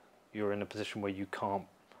you're in a position where you can't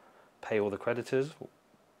pay all the creditors?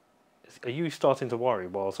 Are you starting to worry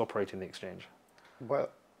whilst operating the exchange? Well,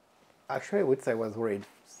 actually I would say I was worried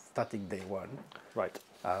starting day one. Right.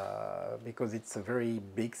 Because it's a very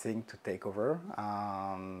big thing to take over.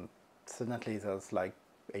 Suddenly there's like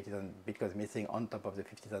 80,000 Bitcoins missing on top of the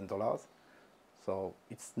 $50,000. So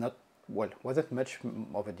it's not, well, wasn't much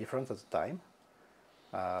of a difference at the time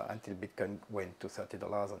until Bitcoin went to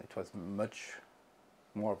 $30 and it was much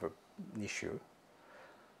more of an issue.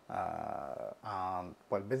 And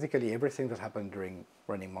well, basically everything that happened during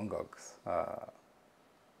running Mongox,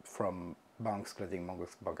 from banks closing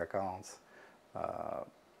Mongox bank accounts,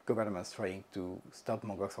 governments trying to stop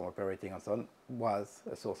Mongox from operating and so on, was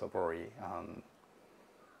a source of worry and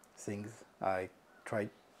things I tried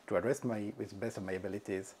to address with the best of my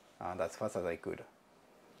abilities and as fast as I could.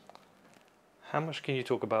 How much can you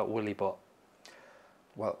talk about Willybot?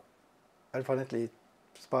 Well, unfortunately,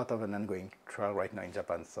 it's part of an ongoing trial right now in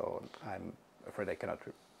Japan, so I'm afraid I cannot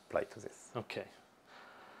reply to this. Okay.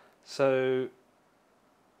 So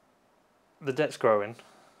the debt's growing.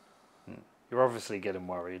 You're obviously getting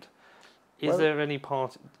worried. Is there anyone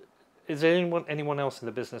else in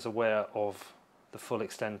the business aware of the full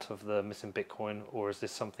extent of the missing Bitcoin, or is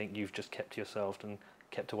this something you've just kept to yourself and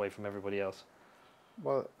kept away from everybody else?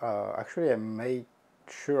 Well, actually I made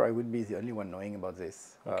sure I would be the only one knowing about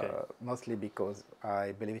this, Okay. mostly because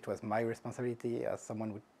I believe it was my responsibility as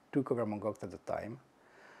someone who took over Mongox at the time.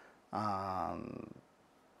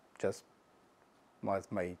 Just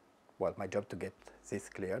was my job to get this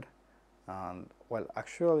cleared. And well,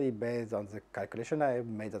 actually, based on the calculation I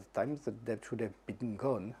made at the time, the debt should have been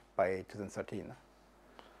gone by 2013.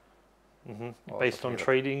 Mm-hmm. Based on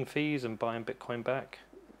trading fees and buying Bitcoin back?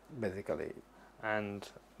 Basically. And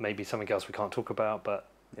maybe something else we can't talk about, but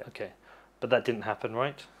yeah. Okay. But that didn't happen,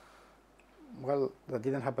 right? Well, that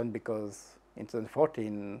didn't happen because in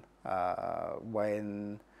 2014,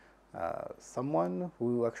 when someone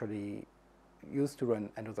who actually used to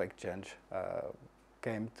run another exchange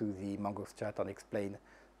came to the Mongox chat and explained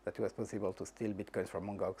that it was possible to steal Bitcoins from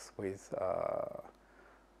Mongox with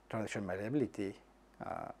transaction malleability.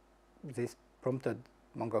 This prompted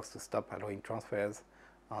Mongox to stop allowing transfers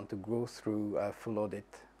and to go through a full audit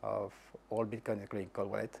of all Bitcoin, including cold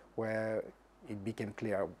wallet, where it became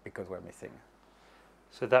clear because we're missing.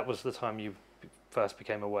 So that was the time you first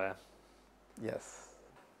became aware? Yes.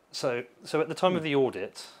 So at the time of the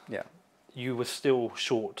audit, yeah, you were still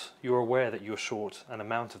short. You were aware that you were short an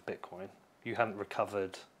amount of Bitcoin. You hadn't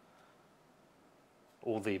recovered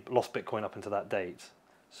all the lost Bitcoin up until that date.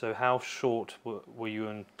 So how short were you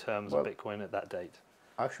in terms of Bitcoin at that date?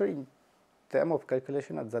 Actually, in terms of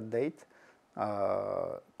calculation at that date,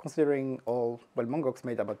 considering all, Mongox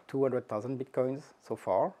made about 200,000 Bitcoins so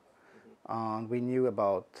far, and we knew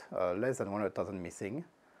about less than 100,000 missing.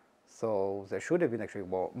 So there should have been actually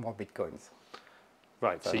more Bitcoins.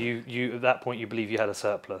 Right, so you at that point you believe you had a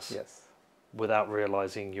surplus? Yes. Without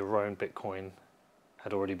realizing your own Bitcoin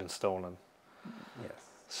had already been stolen? Yes.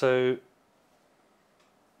 So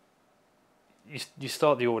you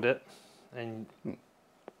start the audit, and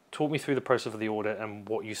talk me through the process of the audit and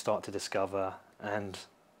what you start to discover and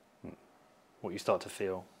what you start to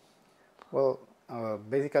feel. Well,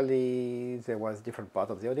 basically there was different part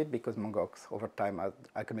of the audit because Mongox over time has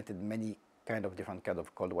accumulated many different kind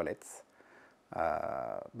of cold wallets.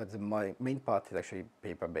 But the main part is actually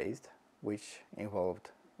paper-based, which involved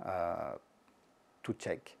to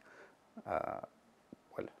check,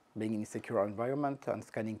 well, being in a secure environment and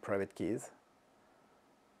scanning private keys,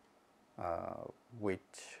 which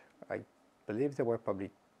I believe there were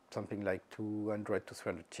probably something like 200 to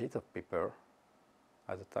 300 sheets of paper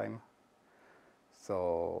at the time.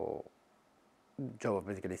 So, job of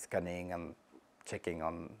basically scanning and checking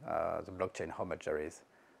on the blockchain how much there is.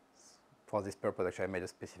 For this purpose, actually, I made a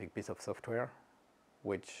specific piece of software,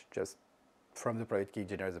 which just from the private key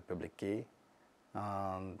generates a public key,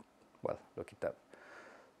 and well, look it up.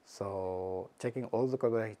 So checking all the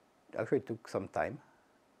code actually took some time,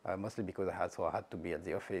 mostly because I had to be at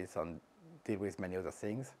the office and deal with many other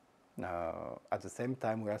things. At the same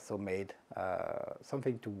time, we also made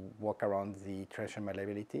something to work around the transaction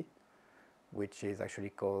malleability, which is actually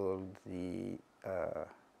called the,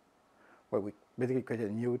 well, we basically created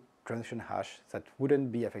a new transaction hash that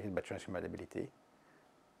wouldn't be affected by transaction malleability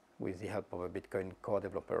with the help of a Bitcoin core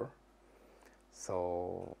developer.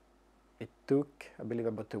 So it took, I believe,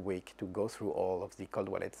 about a week to go through all of the cold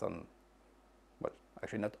wallets and, well,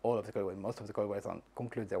 actually not all of the cold wallets, most of the cold wallets, and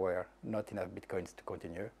conclude there were not enough Bitcoins to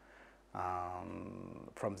continue.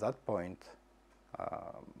 From that point,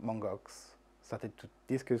 Mongox started to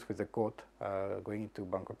discuss with the court going into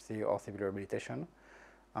bankruptcy or civil rehabilitation,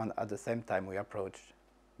 and at the same time we approached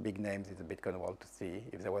big names in the Bitcoin world to see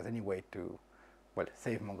if there was any way to, well,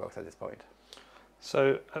 save Mongox at this point.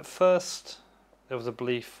 So at first there was a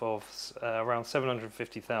belief of around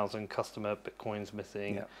 750,000 customer Bitcoins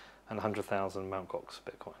missing, Yeah. and 100,000 Mt. Gox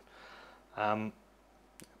Bitcoin.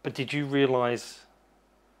 But did you realize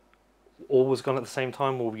all was gone at the same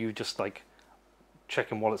time, or were you just like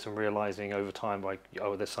checking wallets and realizing over time, like,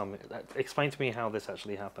 oh, there's some? Explain to me how this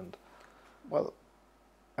actually happened. Well,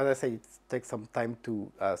 as I say, it takes some time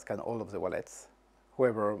to scan all of the wallets.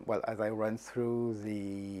 However, well, as I ran through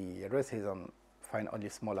the addresses and find only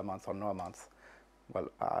small amounts or no amounts, well,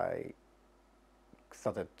 I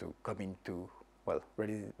started to come into, well,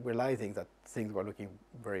 really realizing that things were looking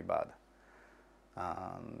very bad.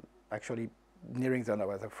 Actually, nearing the end, I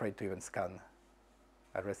was afraid to even scan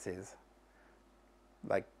addresses.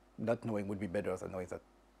 Like, not knowing would be better than knowing that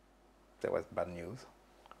there was bad news.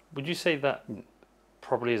 Would you say that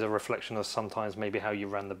probably is a reflection of sometimes maybe how you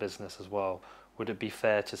ran the business as well? Would it be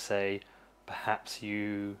fair to say perhaps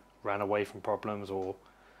you ran away from problems, or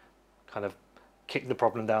kind of kicked the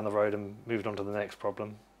problem down the road and moved on to the next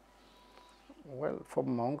problem? Well, for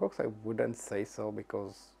Mongox, I wouldn't say so,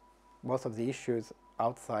 because most of the issues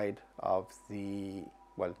outside of the,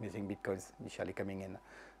 well, missing Bitcoins initially coming in,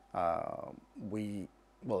 we,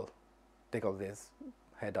 well, tackled this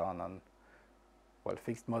head on and, well,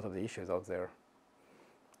 fixed most of the issues out there.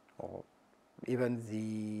 Or even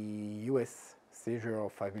the US seizure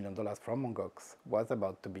of $5 million from Mongox was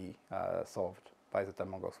about to be solved by the time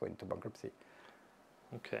Mongox went into bankruptcy.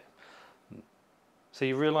 Okay. So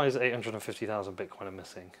you realize 850,000 Bitcoin are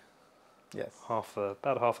missing. Yes. About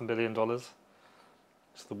 $500 million.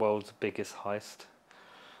 It's the world's biggest heist.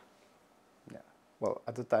 Yeah. Well,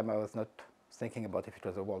 at the time I was not thinking about if it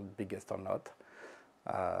was the world's biggest or not.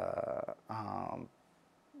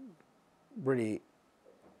 Really,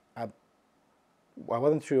 I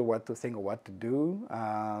wasn't sure what to think or what to do.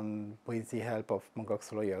 With the help of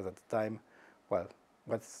Mongox lawyers at the time, well,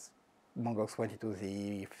 Mongox went into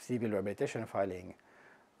the civil rehabilitation filing.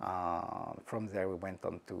 From there, we went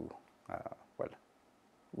on to,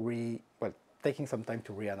 taking some time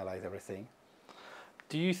to reanalyze everything.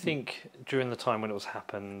 Do you think during the time when it was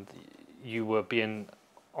happened, you were being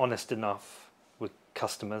honest enough with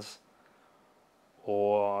customers,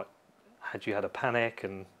 or had you had a panic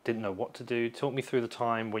and didn't know what to do? Talk me through the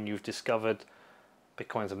time when you've discovered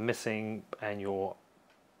Bitcoins are missing and you're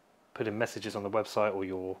putting messages on the website, or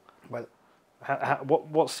you're... Well,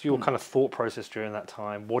 what's your kind of thought process during that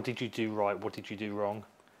time? What did you do right? What did you do wrong?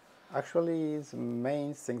 actually, the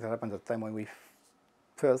main thing that happened at the time when we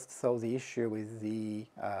first saw the issue with the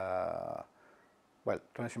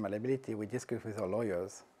transaction malleability, we discussed with our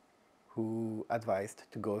lawyers, who advised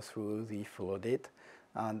to go through the full audit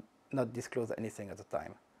and not disclose anything at the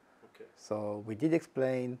time. Okay. So we did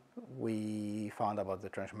explain, we found about the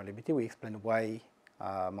transaction malleability, we explained why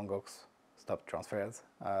Mongox stopped transfers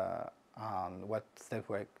and what steps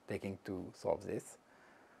we're taking to solve this,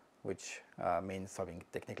 which means solving,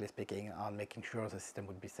 technically speaking, and making sure the system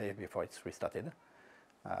would be safe before it's restarted.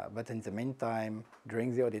 But in the meantime,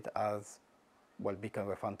 during the audit, as well, Bitcoin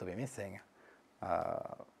were found to be missing,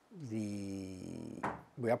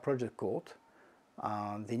 we approached the court.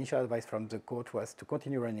 The initial advice from the court was to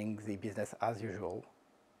continue running the business as usual,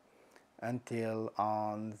 until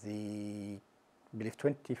on the, I believe,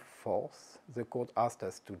 24th, the court asked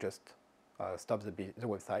us to just stop the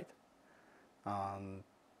website.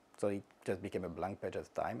 So it just became a blank page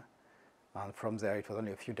at the time. And from there, it was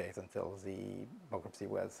only a few days until the bankruptcy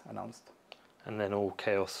was announced. And then all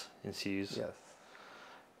chaos ensues. Yes.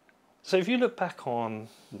 So if you look back on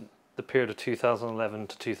the period of 2011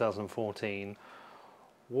 to 2014,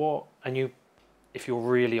 if you're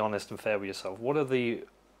really honest and fair with yourself, what are the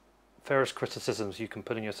fairest criticisms you can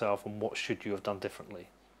put on yourself, and what should you have done differently?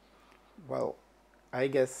 Well, I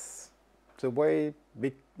guess the way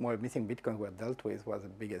missing Bitcoin were dealt with was the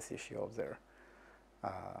biggest issue of there.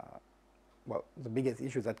 Well, the biggest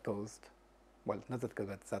issue that caused, well, not that caused,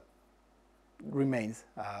 but that remains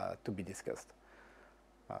to be discussed.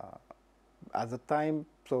 At the time,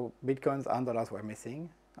 so Bitcoins and dollars were missing.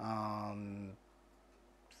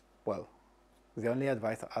 Well, the only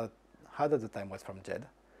advice I had at the time was from Jed,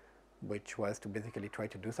 which was to basically try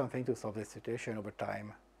to do something to solve the situation over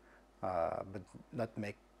time, but not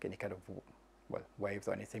make any kind of waves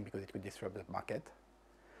or anything, because it could disrupt the market.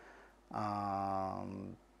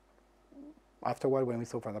 Afterward, when we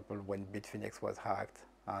saw, for example, when Bitfinex was hacked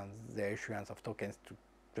and the issuance of tokens to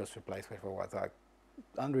just replace whatever was hacked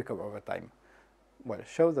and recover over time, well, it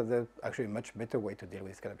shows that there's actually a much better way to deal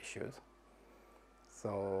with these kind of issues.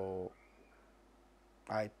 So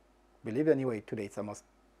I believe anyway today it's almost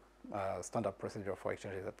standard procedure for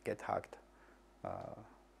exchanges that get hacked,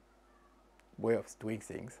 way of doing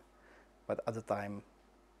things. But at the time,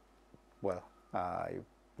 well, I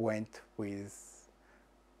went with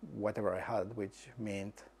whatever I had, which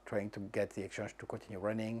meant trying to get the exchange to continue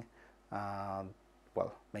running,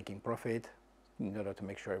 well, making profit in order to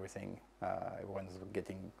make sure everyone's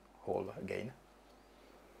getting whole again.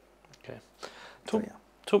 Okay. So,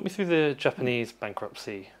 Talk me through the Japanese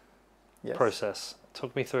bankruptcy process.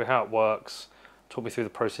 Talk me through how it works. Talk me through the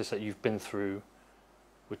process that you've been through.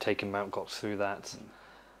 We're taking Mt. Gox through that.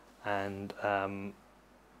 And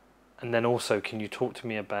then also, can you talk to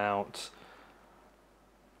me about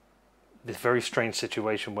this very strange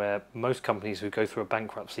situation where most companies who go through a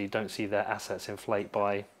bankruptcy don't see their assets inflate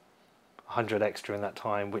by 100x during that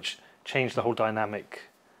time, which changed the whole dynamic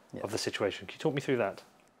of the situation. Can you talk me through that?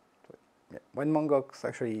 When Mt. Gox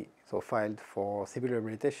actually filed for civil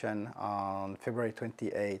rehabilitation on February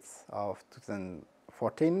 28th of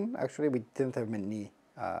 2014, actually we didn't have many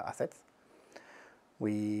assets.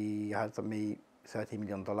 We had maybe $30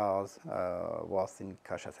 million worth in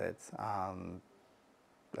cash assets and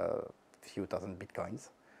a few thousand Bitcoins.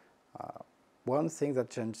 One thing that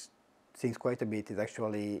changed things quite a bit is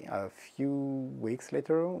actually a few weeks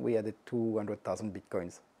later we added 200,000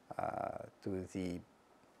 Bitcoins to the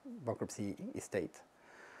bankruptcy estate,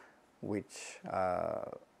 which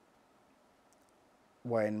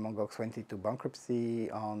when Mt. Gox went into bankruptcy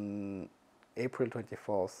on April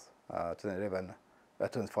 24th,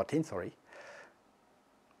 2014,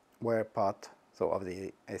 were part of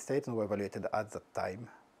the estate and were valuated at that time.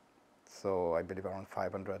 So I believe around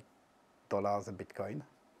 $500 a Bitcoin.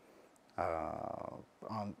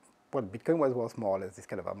 Well, Bitcoin was worth more or less this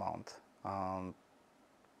kind of amount. Mt.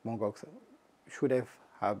 Gox should have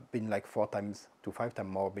been like 4 times to 5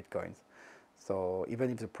 times more Bitcoins. So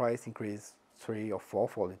even if the price increased 3 or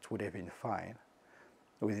 4-fold, it would have been fine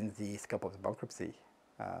within the scope of the bankruptcy.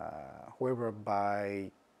 However,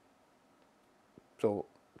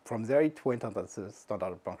 from there it went on as a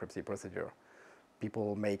standard bankruptcy procedure.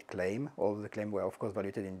 People made claim. All the claims were of course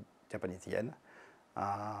valued in Japanese yen.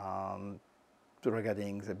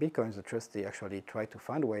 Regarding the Bitcoins, the trustee actually tried to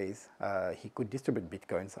find ways he could distribute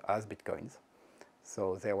Bitcoins as Bitcoins.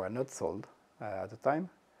 So they were not sold at the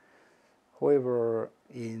time. However,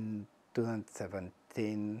 in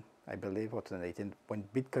 2017, I believe, or 2018, when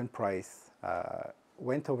Bitcoin price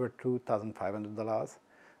went over $2,500,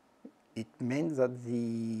 it meant that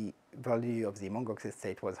the value of the Mt. Gox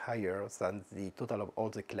estate was higher than the total of all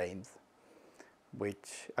the claims,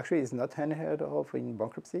 which actually is not unheard of in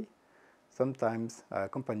bankruptcy. Sometimes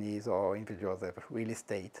companies or individuals have real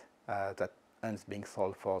estate that ends being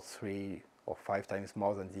sold for 3 or 5 times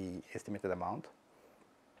more than the estimated amount.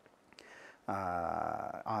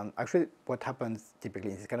 And actually what happens typically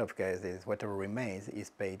in this kind of case is whatever remains is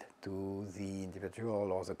paid to the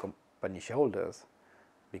individual or the company shareholders,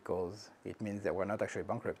 because it means they were not actually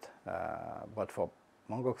bankrupt. But for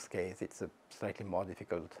Mt. Gox's case, it's a slightly more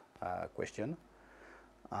difficult question.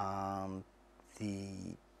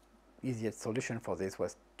 The easiest solution for this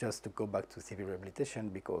was just to go back to civil rehabilitation,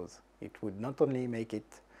 because it would not only make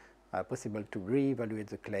it possible to reevaluate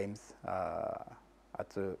the claims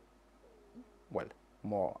at a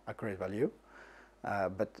more accurate value,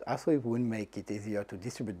 But also it would make it easier to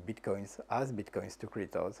distribute bitcoins as bitcoins to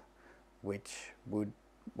creators, which would,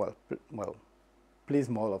 well, please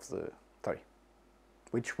more of the, sorry,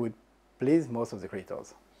 which would please most of the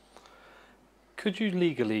creators. Could you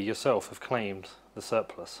legally yourself have claimed the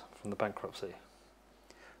surplus from the bankruptcy?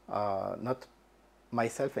 Not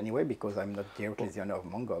myself anyway, because I'm not directly the owner of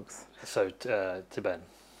Mongox. So, Tiben.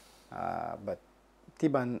 But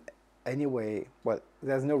Tiban, anyway, well,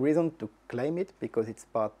 there's no reason to claim it because it's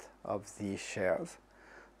part of the shares.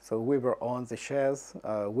 So whoever owns the shares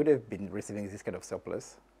would have been receiving this kind of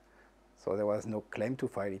surplus. So there was no claim to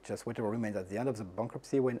file, it's just whatever remains at the end of the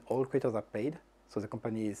bankruptcy when all creditors are paid. So the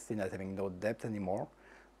company is seen as having no debt anymore,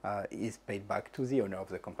 is paid back to the owner of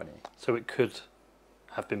the company. So it could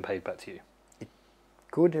have been paid back to you? It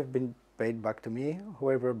could have been paid back to me,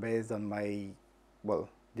 however, based on my, well,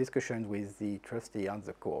 discussions with the trustee and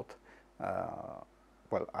the court,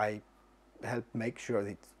 well, I helped make sure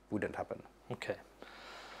it wouldn't happen. Okay.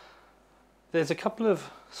 There's a couple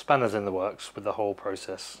of spanners in the works with the whole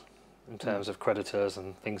process in terms of creditors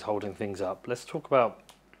and things holding things up. Let's talk about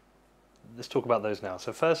those now.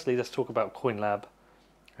 So firstly, let's talk about CoinLab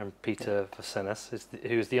and Peter Vasenis,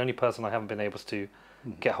 who is the only person I haven't been able to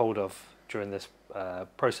get hold of during this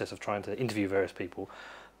process of trying to interview various people.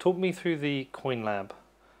 Talk me through the CoinLab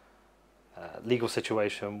legal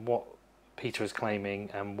situation, what Peter is claiming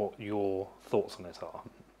and what your thoughts on it are.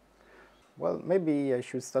 Well, maybe I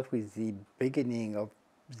should start with the beginning of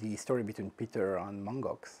the story between Peter and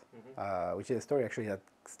Mongox, which is a story actually that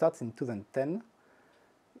starts in 2010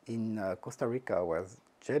 in Costa Rica, where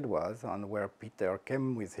Jed was, and where Peter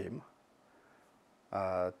came with him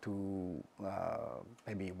to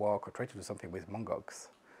maybe work or try to do something with Mongox.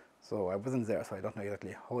 So I wasn't there, so I don't know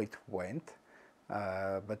exactly how it went.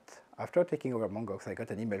 But after taking over Mongox, I got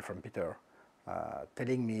an email from Peter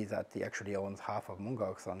telling me that he actually owns half of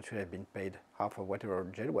Mongox and should have been paid half of whatever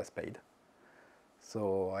Jed was paid.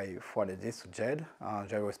 So I forwarded this to Jed, and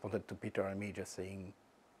Jed responded to Peter and me just saying,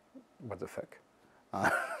 what the fuck,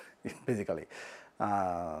 basically.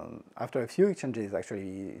 After a few exchanges,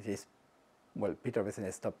 actually, Peter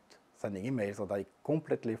Vasenis stopped sending emails, and I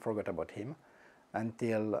completely forgot about him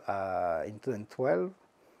until in 2012,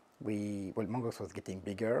 Mongox was getting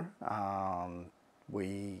bigger.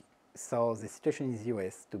 We saw the situation in the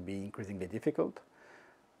US to be increasingly difficult.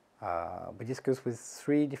 We discussed with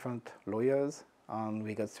 3 different lawyers, and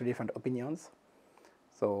we got 3 different opinions.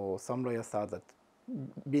 So some lawyers thought that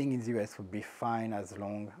being in the US would be fine as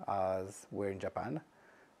long as we're in Japan.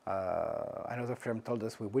 Another firm told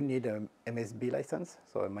us we would need a MSB license,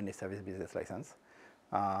 so a money service business license.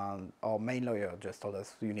 Our main lawyer just told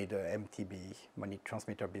us you need a MTB, money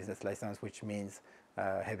transmitter business license, which means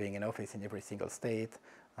having an office in every single state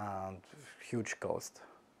and huge cost.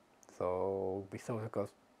 So we saw the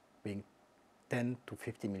cost being $10 to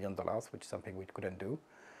 $50 million, which is something we couldn't do.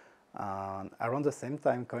 Around the same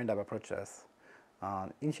time, CoinLab approached us.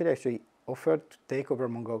 Initially, actually offered to take over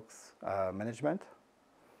Mongox management,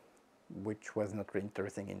 which was not really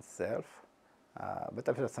interesting in itself. But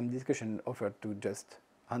after some discussion, offered to just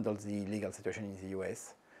handle the legal situation in the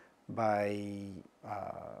US by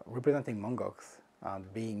representing Mongox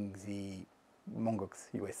and being the Mongox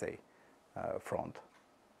USA front.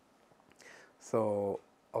 So,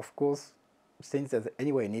 of course, since there's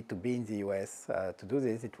anyway need to be in the US to do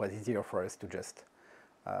this, it was easier for us to just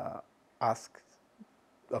ask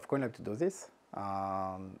of CoinLab to do this.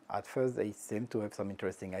 At first, they seemed to have some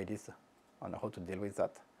interesting ideas on how to deal with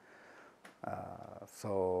that.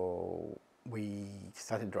 So we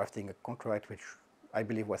started drafting a contract, which I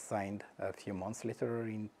believe was signed a few months later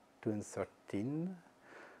in 2013,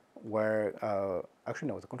 where, actually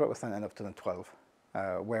no, the contract was signed at the end of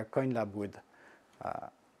 2012, where CoinLab would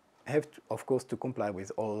have, of course, to comply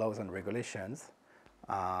with all laws and regulations,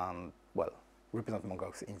 well, represent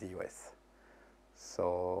Mongox in the US.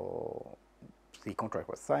 So the contract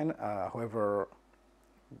was signed. However,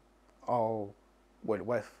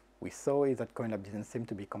 what we saw is that CoinLab didn't seem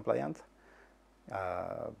to be compliant.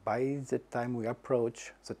 By the time we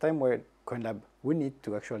approach the time where CoinLab would need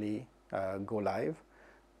to actually go live,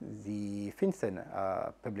 the FinCEN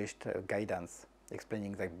published guidance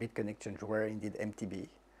explaining that Bitcoin exchange were indeed MTB,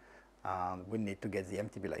 and we need to get the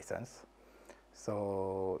MTB license.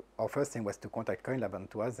 So our first thing was to contact CoinLab and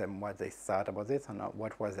to ask them what they thought about this and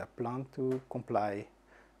what was their plan to comply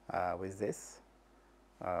with this.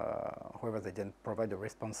 However, they didn't provide a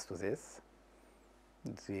response to this.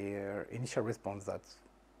 Their initial response that,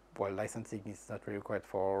 well, licensing is not really required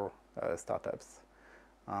for startups.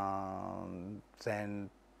 Then,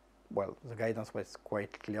 well, the guidance was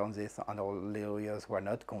quite clear on this, and our lawyers were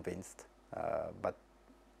not convinced but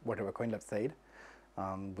whatever CoinLab said,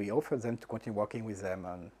 we offered them to continue working with them,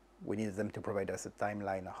 and we needed them to provide us a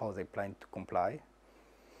timeline of how they plan to comply.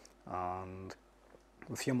 And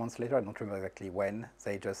a few months later, I don't remember exactly when,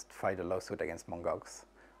 they just filed a lawsuit against Mongox,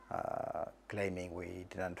 claiming we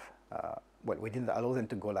didn't allow them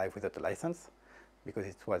to go live without a license, because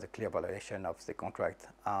it was a clear violation of the contract,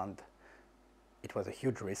 and it was a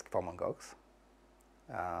huge risk for Mongox.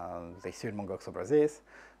 They sued Mongox over this.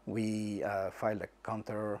 We filed a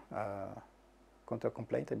counter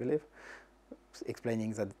complaint, I believe,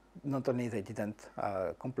 explaining that not only they didn't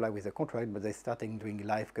comply with the contract, but they started doing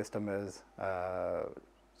live customers,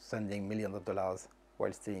 sending millions of dollars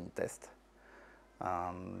while still in test.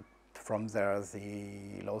 From there,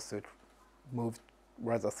 the lawsuit moved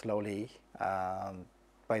rather slowly.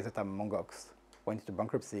 By the time Mongox went into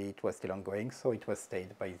bankruptcy, it was still ongoing, so it was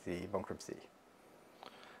stayed by the bankruptcy.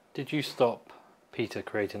 Did you stop Peter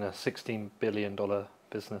creating a $16 billion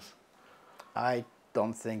business? I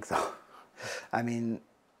don't think so. I mean,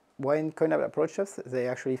 when CoinLab approached us, they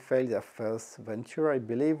actually failed their first venture, I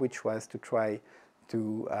believe, which was to try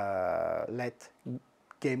to let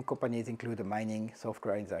game companies include the mining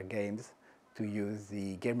software in their games to use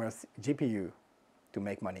the gamer's GPU to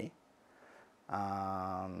make money.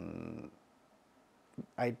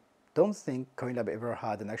 I don't think CoinLab ever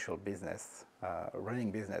had an actual business,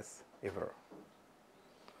 running business, ever.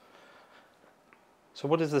 So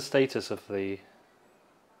what is the status of the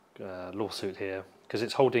lawsuit here? Because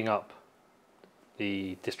it's holding up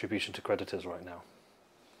the distribution to creditors right now.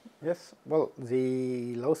 Yes, well,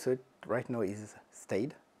 the lawsuit right now is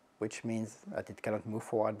stayed, which means that it cannot move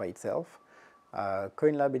forward by itself.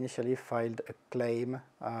 CoinLab initially filed a claim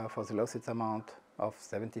for the lawsuit amount of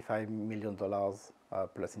 $75 million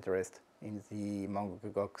plus interest in the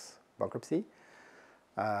Mongox bankruptcy.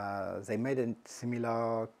 They made a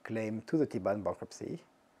similar claim to the T-Ban bankruptcy.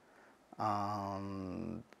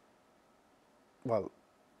 Well,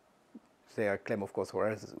 their claim, of course,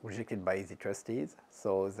 was rejected by the trustees,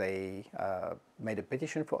 so they made a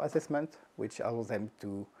petition for assessment, which allows them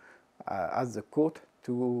to ask the court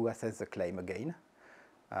to assess the claim again.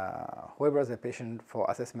 However, the petition for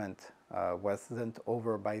assessment wasn't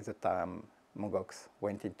over by the time Mongox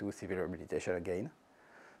went into civil rehabilitation again.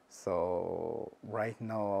 So right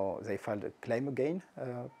now they filed a claim again,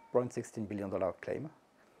 around $16 billion claim,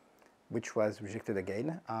 which was rejected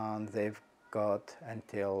again, and they've got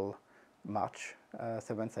until March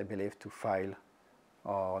 7th, I believe, to file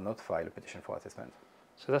or not file a petition for assessment.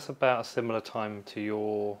 So that's about a similar time to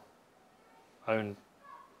your own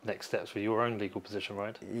next steps with your own legal position,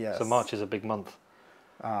 right? Yes. So March is a big month.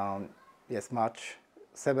 Yes, March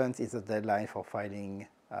 7th is the deadline for filing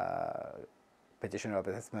petition of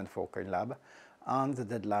assessment for CoinLab. And the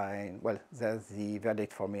deadline, well, there's the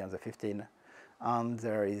verdict for me on the 15th, and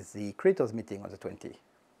there is the creditors meeting on the 20th.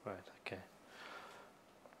 Right, okay.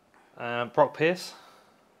 Brock Pierce.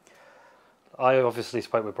 I obviously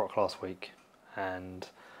spoke with Brock last week, and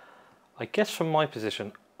I guess from my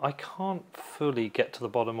position, I can't fully get to the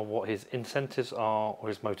bottom of what his incentives are or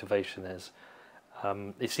his motivation is.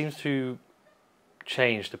 It seems to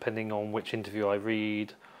change depending on which interview I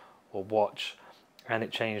read or watch, and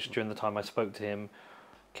it changed during the time I spoke to him.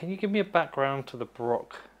 Can you give me a background to the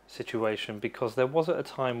Brock situation? Because there was at a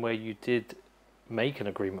time where you did make an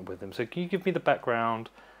agreement with him. So can you give me the background,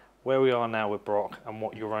 where we are now with Brock, and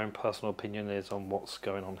what your own personal opinion is on what's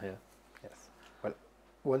going on here? Yes. Well,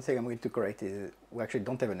 one thing I'm going to correct is we actually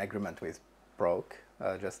don't have an agreement with Brock,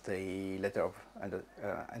 just a letter of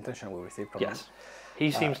intention we received from him. Yes.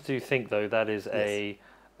 He seems to think, though, that is yes.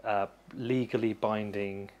 a legally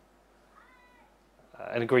binding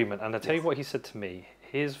an agreement. And I'll tell you what he said to me.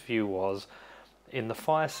 His view was, in the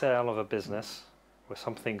fire sale of a business where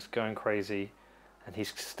something's going crazy and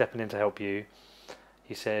he's stepping in to help you,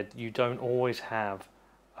 he said, you don't always have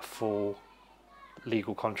a full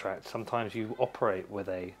legal contract. Sometimes you operate with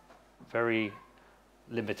a very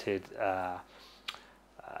limited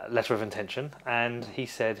letter of intention. And he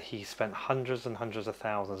said he spent hundreds and hundreds of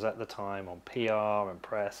thousands at the time on PR and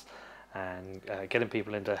press and getting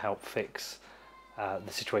people in to help fix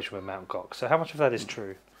the situation with Mt. Gox. So how much of that is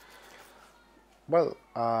true? Well,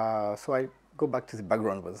 so I go back to the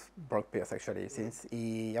background with Brock Pierce, actually, since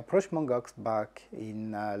he approached Mongox back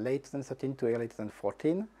in late 2013 to early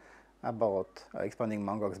 2014 about expanding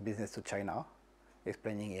Mongox business to China,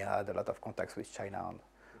 explaining he had a lot of contacts with China and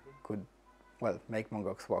could, well, make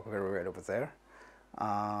Mongox work very well over there.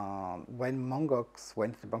 When Mongox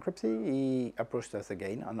went into bankruptcy, he approached us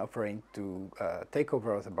again and offering to take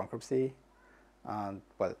over the bankruptcy and,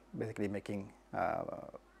 well, basically making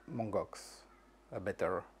Mongox a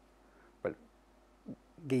better,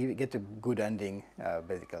 get a good ending,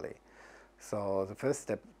 basically. So the first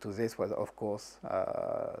step to this was, of course,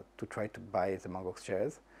 to try to buy the Mangox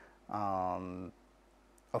shares.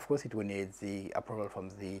 Of course, it will need the approval from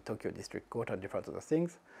the Tokyo District Court and different other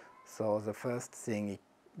things. So the first thing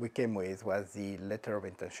we came with was the letter of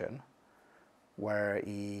intention, where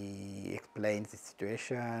he explains the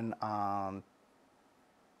situation.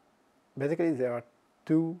 Basically, there are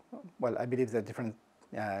two, well, I believe there are different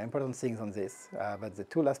important things on this, but the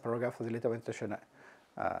two last paragraphs of the letter of intention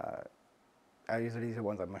are usually the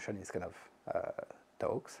ones I mention in these kind of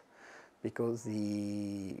talks, because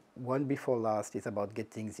the one before last is about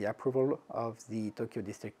getting the approval of the Tokyo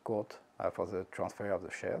District Court for the transfer of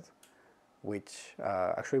the shares, which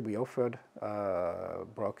actually we offered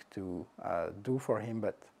Brock to do for him,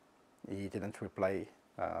 but he didn't reply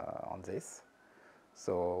on this.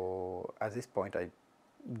 So at this point,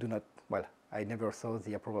 I never saw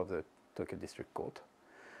the approval of the Tokyo District Court.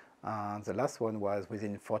 The last one was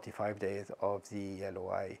within 45 days of the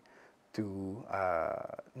LOI to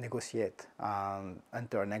negotiate and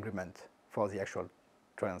enter an agreement for the actual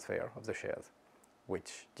transfer of the shares,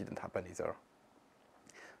 which didn't happen either.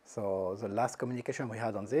 So the last communication we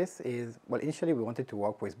had on this is, well, initially we wanted to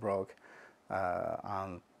work with Brock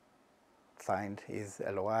and signed his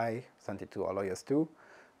LOI, sent it to our lawyers too.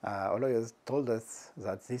 Our lawyers told us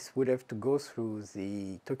that this would have to go through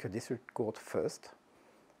the Tokyo District Court first.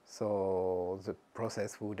 So the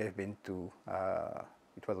process would have been to,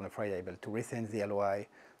 it was on a Friday, but to resend the LOI,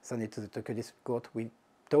 send it to the Tokyo District Court. We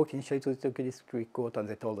talked initially to the Tokyo District Court and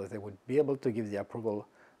they told us they would be able to give the approval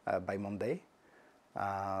by Monday,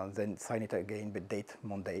 then sign it again with date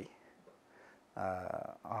Monday.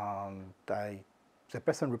 The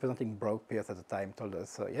person representing Brock Pierce at the time told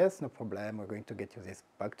us, yes, no problem, we're going to get you this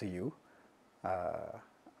back to you.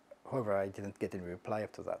 However, I didn't get any reply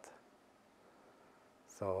after that.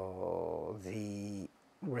 So the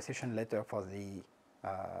rescission letter for the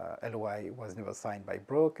LOI was never signed by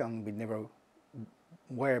Brock, and we never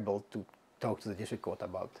were able to talk to the district court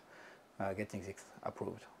about getting this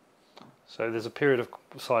approved. So there's a period of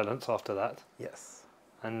silence after that. Yes.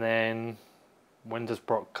 And then when does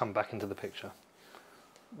Brock come back into the picture?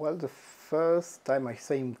 Well, the first time I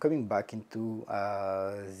saw him coming back into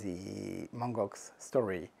the Mangox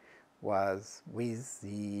story was with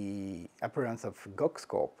the appearance of Gox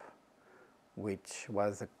Corp, which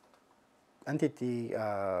was an entity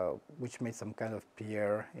which made some kind of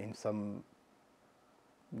PR in some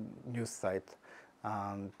news site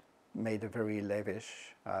and made a very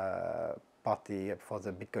lavish party for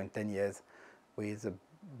the Bitcoin 10 years with a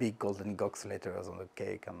big golden Gox letters on the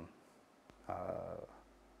cake and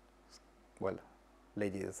well,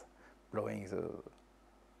 ladies blowing the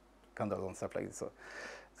candles and stuff like this. So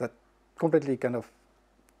that completely kind of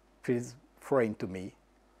feels foreign to me.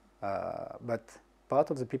 But part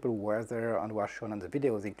of the people who were there and were shown on the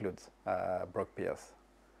videos includes Brock Pierce.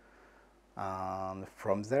 And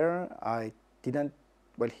from there, I didn't,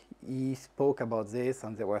 well, he spoke about this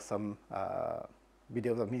and there were some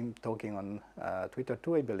videos of him talking on Twitter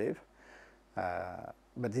too, I believe.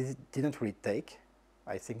 But this didn't really take.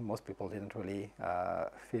 I think most people didn't really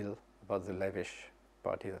feel about the lavish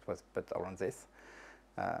party that was put around this.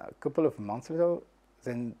 A couple of months ago,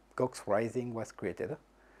 then Gox Rising was created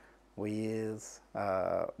with,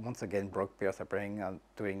 once again, Brock Pierce appearing and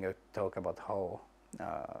doing a talk about how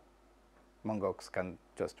Mangox can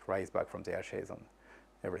just rise back from the ashes and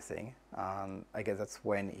everything. And I guess that's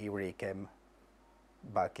when he really came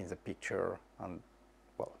back in the picture and,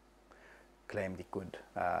 well, claimed he could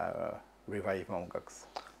revive Mangox.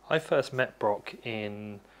 I first met Brock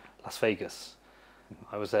in Las Vegas.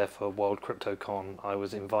 I was there for World CryptoCon. I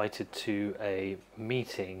was invited to a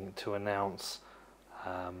meeting to announce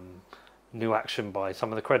new action by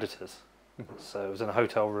some of the creditors. So it was in a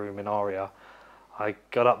hotel room in Aria. I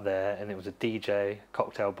got up there and it was a DJ,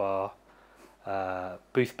 cocktail bar,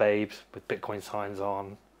 booth babes with Bitcoin signs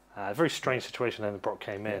on. A very strange situation then Brock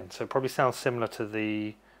came in. So it probably sounds similar to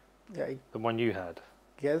the one you had.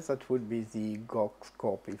 Yes, that would be the Gox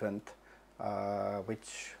Corp event,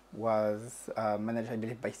 which was managed, I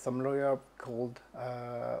believe, by some lawyer called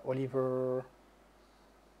Oliver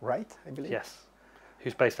Wright, I believe. Yes,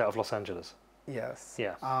 who's based out of Los Angeles. Yes.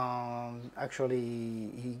 Yeah. Actually,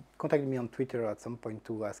 he contacted me on Twitter at some point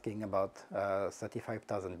too, asking about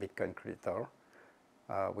 35,000 Bitcoin creditor,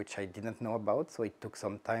 which I didn't know about. So it took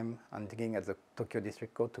some time and digging at the Tokyo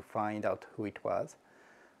District Court to find out who it was.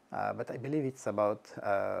 But I believe it's about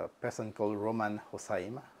a person called Roman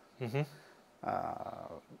Hossain. Mm-hmm.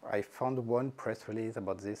 I found one press release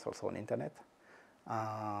about this also on internet.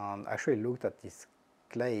 Actually looked at this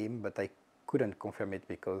claim, but I couldn't confirm it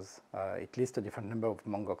because it lists a different number of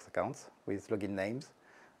Mongox accounts with login names,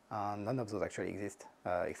 and none of those actually exist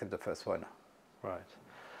except the first one. Right.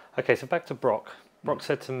 Okay, so back to Brock. Brock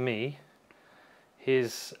said to me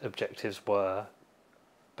his objectives were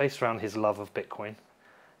based around his love of Bitcoin.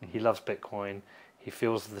 He loves Bitcoin. He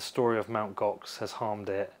feels the story of Mt. Gox has harmed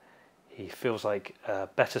it. He feels like a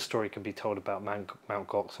better story can be told about Mt.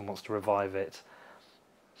 Gox and wants to revive it.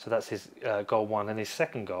 So that's his goal one. And his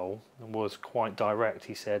second goal was quite direct.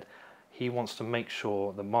 He said he wants to make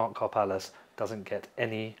sure that Mark Karpelès doesn't get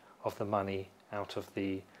any of the money out of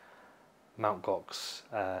the Mt. Gox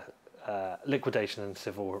liquidation and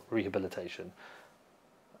civil rehabilitation.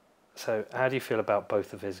 So how do you feel about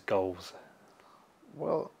both of his goals?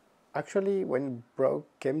 Well, actually, when Brock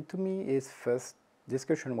came to me, his first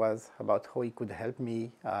discussion was about how he could help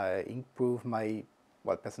me improve my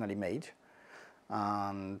personal image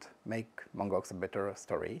and make Mongox a better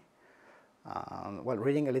story. While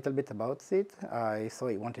reading a little bit about it, I saw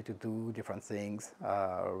he wanted to do different things,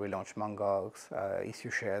 relaunch Mongox, issue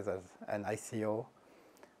shares as an ICO.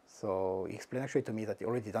 So he explained actually to me that he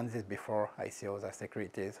already done this before, ICOs as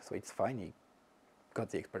securities, so it's fine, he got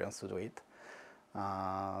the experience to do it.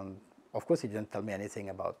 Of course, he didn't tell me anything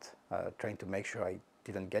about trying to make sure I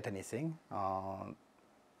didn't get anything.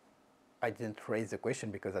 I didn't raise the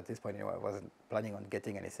question because at this point, I wasn't planning on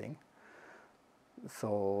getting anything.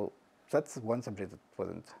 So that's one subject that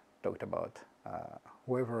wasn't talked about.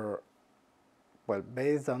 However, well,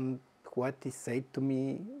 based on what he said to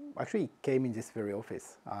me, actually he came in this very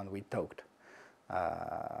office and we talked.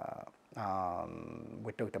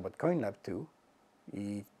 We talked about CoinLab too.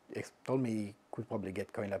 He told me he could probably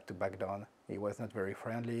get CoinLab to back down. He was not very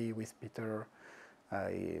friendly with Peter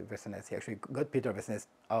Vesenes. He actually got Peter Vesenes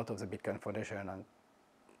out of the Bitcoin Foundation and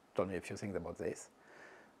told me a few things about this.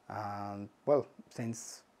 And well,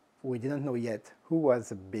 since we didn't know yet who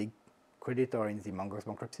was a big creditor in the Mongox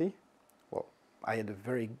bankruptcy, well, I had a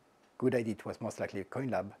very good idea it was most likely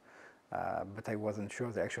CoinLab, but I wasn't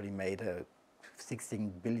sure they actually made a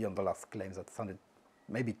 $16 billion claim. That sounded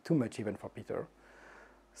maybe too much even for Peter.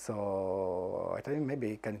 So I told him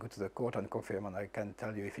maybe I can go to the court and confirm, and I can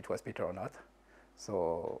tell you if it was Peter or not.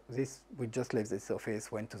 So we just left this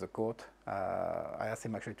office, went to the court. I asked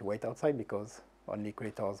him actually to wait outside because only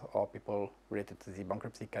creditors or people related to the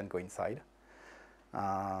bankruptcy can go inside.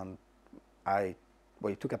 And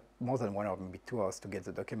it took up more than 1 hour, maybe 2 hours to get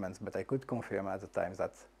the documents, but I could confirm at the time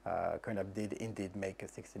that CoinLab did indeed make a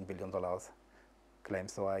 $16 billion claim.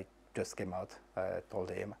 So I just came out,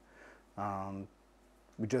 told him.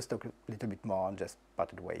 We just talked a little bit more and just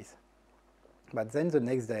parted ways. But then the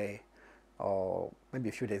next day, or maybe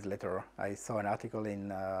a few days later, I saw an article in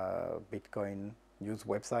Bitcoin news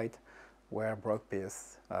website where Brock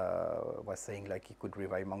Pierce was saying like he could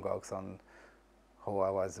revive Mongox and how I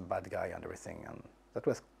was a bad guy and everything. And that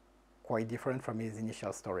was quite different from his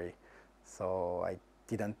initial story. So I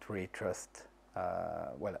didn't really trust,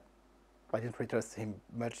 I didn't really trust him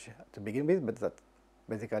much to begin with, but that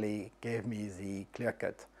basically gave me the clear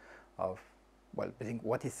cut of, I think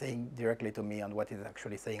what he's saying directly to me and what he's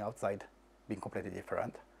actually saying outside being completely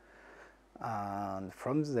different. And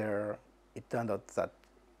from there, it turned out that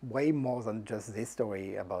way more than just this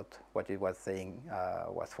story about what he was saying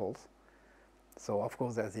was false. So of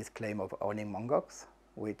course there's this claim of owning Mongox,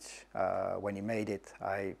 which when he made it,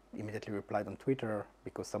 I immediately replied on Twitter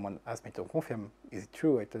because someone asked me to confirm, is it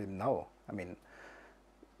true? I told him no. I mean,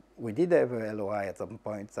 we did have a LOI at some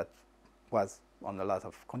point that was on a lot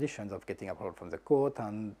of conditions of getting approval from the court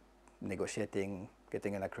and negotiating,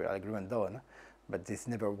 getting an agreement done, but this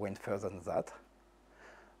never went further than that.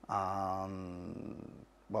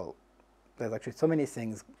 Well, there's actually so many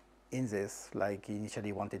things in this, like he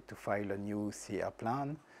initially wanted to file a new CR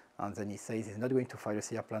plan, and then he says he's not going to file a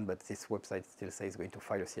CR plan, but this website still says he's going to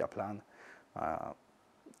file a CR plan.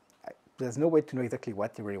 There's no way to know exactly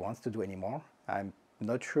what he really wants to do anymore. I'm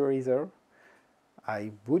not sure either.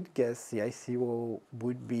 I would guess the ICO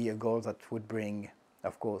would be a goal that would bring,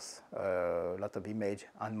 of course, a lot of image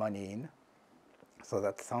and money in. So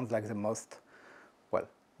that sounds like the most,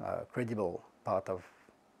 credible part of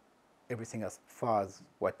everything as far as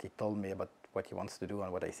what he told me about what he wants to do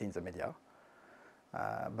and what I see in the media.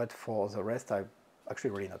 But for the rest, I'm actually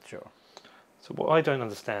really not sure. So what I don't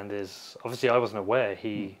understand is, obviously I wasn't aware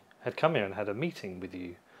he had come here and had a meeting with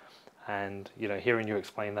you. And, hearing you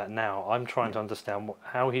explain that now, I'm trying to understand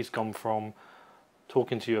how he's gone from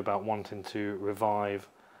talking to you about wanting to revive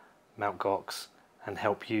Mt. Gox and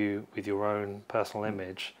help you with your own personal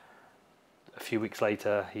image. A few weeks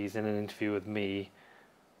later, he's in an interview with me,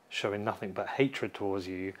 showing nothing but hatred towards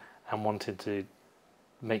you and wanted to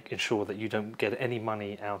ensure that you don't get any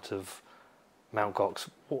money out of Mt. Gox.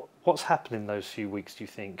 What's happened in those few weeks, do you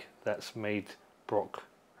think, that's made Brock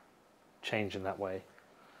change in that way?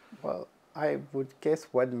 Well, I would guess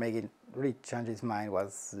what made it really change his mind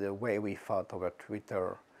was the way we fought over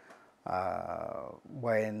Twitter.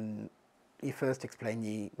 When he first explained,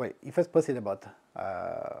 he first posted about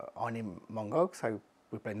owning Mt. Gox, I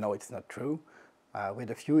replied, no, it's not true. We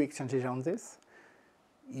had a few exchanges on this.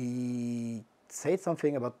 He said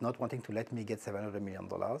something about not wanting to let me get $700 million,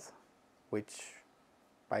 which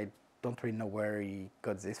I don't really know where he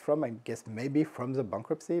got this from. I guess maybe from the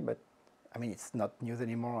bankruptcy, but I mean, it's not news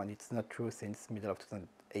anymore, and it's not true since middle of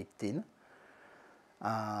 2018.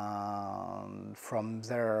 From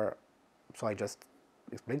there, so I just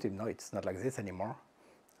explained to him, no, it's not like this anymore.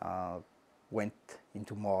 Went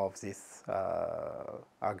into more of this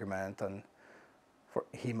argument, and for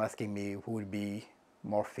him asking me who would be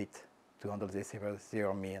more fit to handle this, he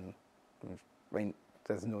or me, and I mean,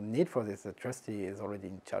 there's no need for this. The trustee is already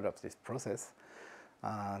in charge of this process.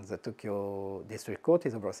 And the Tokyo District Court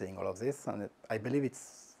is overseeing all of this, and I believe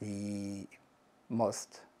it's the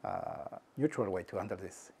most neutral way to handle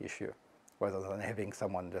this issue, rather than having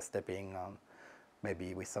someone just stepping on,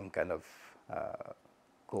 maybe with some kind of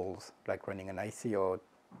goals, like running an ICO,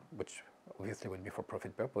 which obviously would be for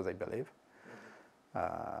profit purpose, I believe.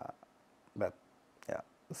 But yeah,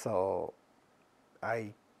 so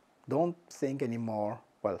I don't think anymore,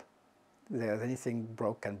 well, there's anything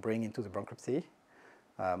Brock can bring into the bankruptcy.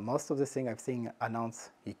 Most of the things I've seen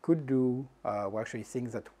announced he could do were actually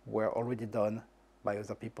things that were already done by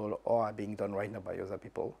other people or are being done right now by other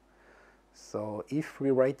people. So if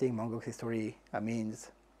rewriting Mt. Gox history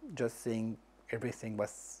means just saying everyone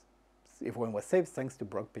was saved thanks to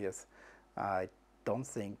Brock Pierce, I don't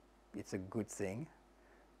think it's a good thing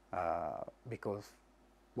because,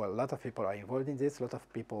 well, a lot of people are involved in this. A lot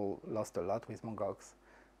of people lost a lot with Mt. Gox.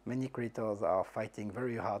 Many creators are fighting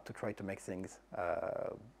very hard to try to make things,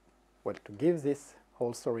 well, to give this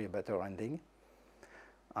whole story a better ending.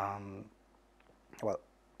 Well,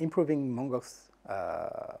 improving Mt. Gox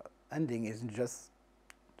ending isn't just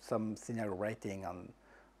some scenario writing and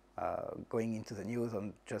going into the news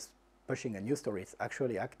and just pushing a news story. It's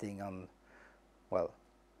actually acting on, well,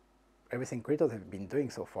 everything creators have been doing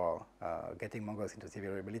so far, getting Mt. Gox into civil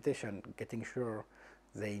rehabilitation, getting sure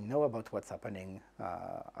they know about what's happening,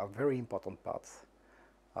 are very important parts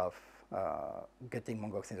of getting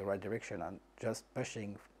Mt. Gox in the right direction, and just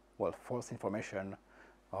pushing, well, false information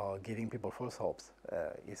or giving people false hopes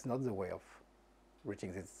is not the way of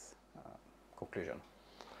reaching this conclusion.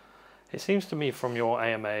 It seems to me from your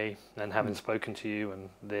AMA and having spoken to you and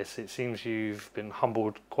this, it seems you've been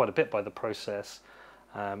humbled quite a bit by the process.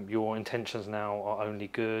 Your intentions now are only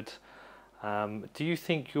good. Do you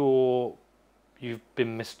think you've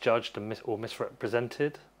been misjudged or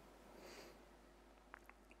misrepresented?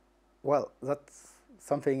 Well, that's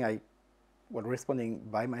something well, responding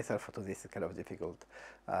by myself to this is kind of difficult.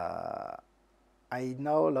 I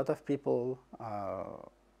know a lot of people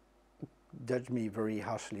judge me very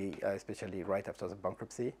harshly, especially right after the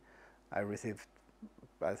bankruptcy. I received,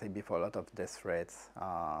 as I said before, a lot of death threats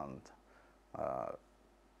and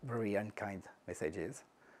very unkind messages.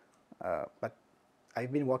 But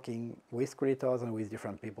I've been working with creators and with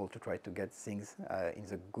different people to try to get things in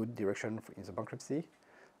the good direction in the bankruptcy.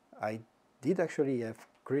 I did actually have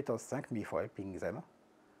creators thank me for helping them.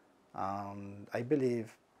 I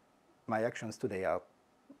believe my actions today are,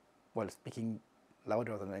 well, speaking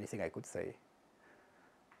louder than anything I could say.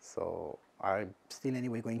 So I'm still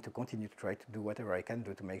anyway going to continue to try to do whatever I can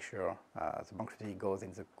do to make sure the bankruptcy goes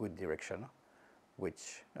in the good direction,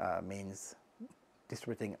 which means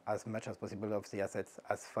distributing as much as possible of the assets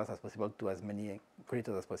as fast as possible to as many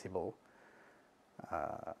creators as possible.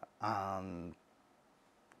 And,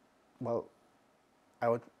 well, I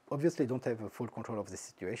would obviously don't have a full control of the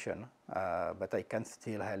situation, but I can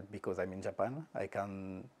still help because I'm in Japan. I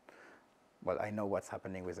can, well, I know what's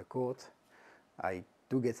happening with the court. I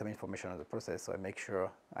do get some information on the process, so I make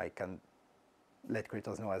sure I can let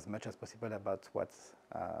creators know as much as possible about what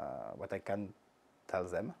I can tell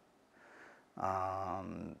them.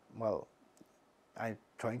 Well, I'm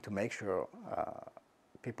trying to make sure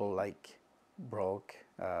people like Brock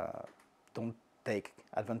don't take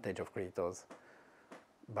advantage of creators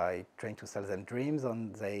by trying to sell them dreams,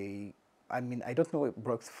 and I mean, I don't know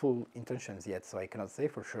Brock's full intentions yet, so I cannot say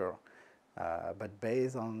for sure. But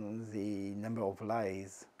based on the number of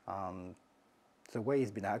lies and the way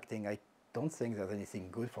he's been acting, I don't think there's anything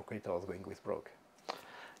good for creators going with Brock.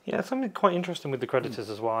 Yeah, something quite interesting with the creditors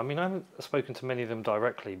as well. I mean, I haven't spoken to many of them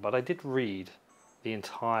directly, but I did read the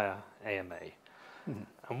entire AMA.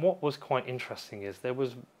 And what was quite interesting is there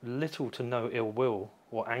was little to no ill will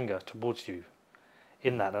or anger towards you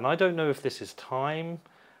in that. And I don't know if this is time,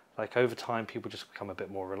 like over time people just become a bit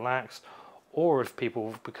more relaxed, or if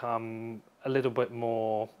people have become a little bit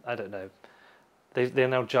more, I don't know, they're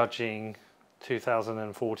now judging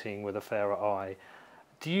 2014 with a fairer eye.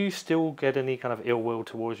 Do you still get any kind of ill will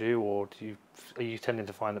towards you, or are you tending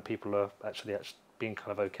to find that people are actually being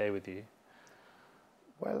kind of okay with you?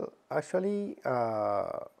 Well, actually,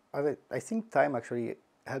 I think time actually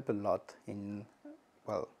helped a lot in,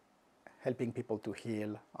 well, helping people to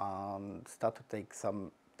heal and start to take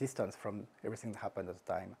some distance from everything that happened at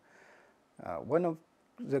the time. One of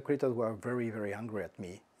the creators were very, very angry at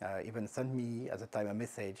me, even sent me at the time a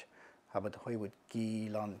message about how he would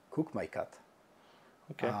kill and cook my cat.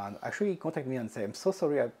 Okay. And actually contacted me and said, I'm so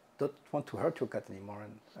sorry, I don't want to hurt your cat anymore,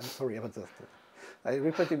 and I'm sorry about that. I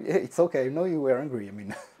replied to him, yeah, it's okay, I know you were angry, I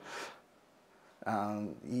mean.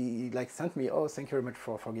 And he like sent me, oh, thank you very much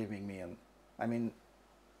for forgiving me. And I mean,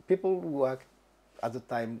 people who act at the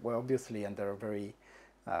time were obviously under a very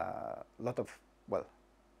lot of, well,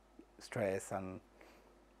 stress, and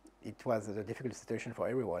it was a difficult situation for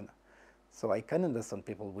everyone. So I can understand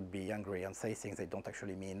people would be angry and say things they don't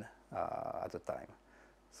actually mean at the time.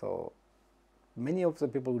 So many of the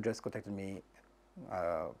people who just contacted me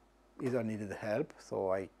either needed help,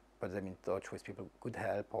 so I put them in touch with people who could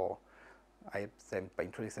help, or I helped them by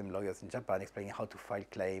introducing them lawyers in Japan, explaining how to file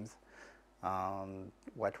claims,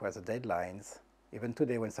 what were the deadlines. Even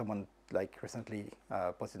today, when someone like recently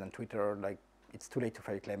posted on Twitter, like, it's too late to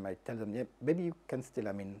file a claim, I tell them, yeah, maybe you can still,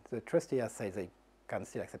 I mean, the trustee has said they can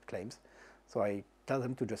still accept claims. So I tell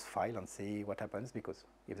them to just file and see what happens, because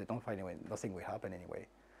if they don't file anyway, nothing will happen anyway.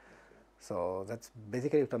 So that's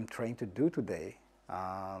basically what I'm trying to do today.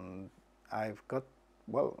 I've got,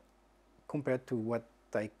 well, compared to what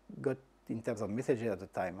I got in terms of messages at the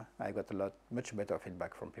time, I got much better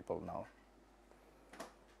feedback from people now.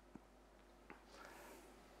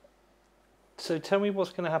 So tell me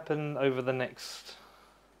what's going to happen over the next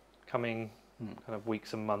coming kind of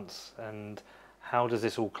weeks and months, and how does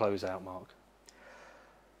this all close out, Mark?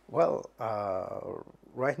 Well,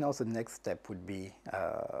 right now the next step would be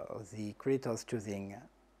the creators choosing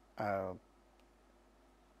a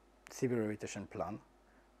civil rehabilitation plan,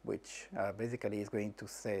 which basically is going to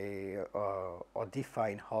say or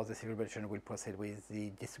define how the civil rehabilitation will proceed with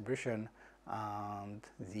the distribution and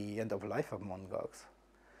the end of life of Mt. Gox.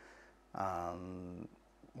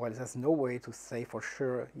 Well, there's no way to say for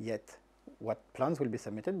sure yet what plans will be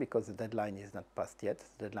submitted, because the deadline is not passed yet.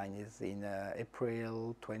 The deadline is in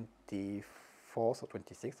April 24th or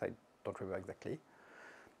 26th, I don't remember exactly.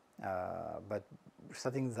 But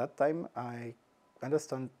starting that time, I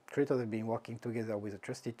understand creators have been working together with the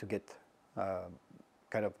trustee to get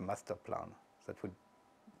kind of master plan that would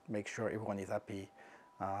make sure everyone is happy,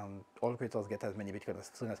 all creators get as many Bitcoins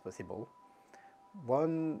as soon as possible.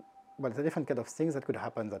 Well, there's a different kind of things that could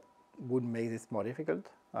happen that would make this more difficult.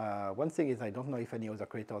 One thing is, I don't know if any other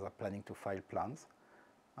creators are planning to file plans.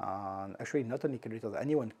 Actually, not only creators,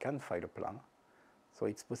 anyone can file a plan. So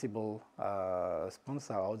it's possible a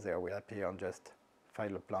sponsor out there will appear and just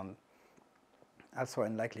file a plan. Also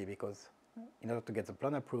unlikely, because in order to get the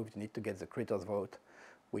plan approved, you need to get the creators' vote,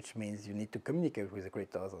 which means you need to communicate with the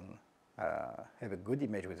creators and have a good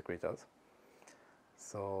image with the creators.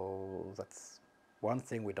 So that's one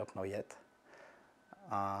thing we don't know yet.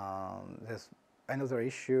 There's another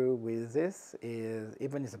issue with this is,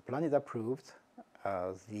 even if the plan is approved,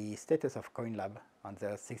 the status of CoinLab and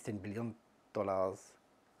their $16 billion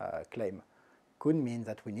claim could mean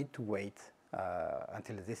that we need to wait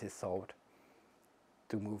until this is solved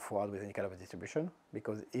to move forward with any kind of a distribution,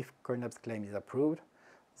 because if CoinLab's claim is approved,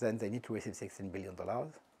 then they need to receive $16 billion,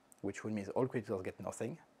 which would mean all creators get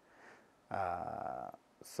nothing.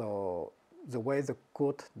 So the way the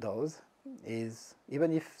court does is,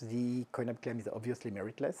 even if the CoinLab claim is obviously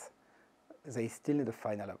meritless, they still need a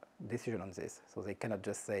final decision on this. So they cannot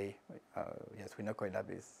just say, yes, we know CoinLab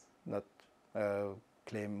is not a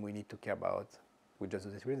claim we need to care about, we just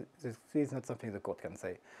do this. This is not something the court can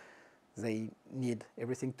say. They need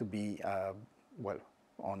everything to be, well,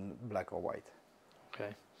 on black or white.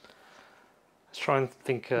 Okay. Let's try and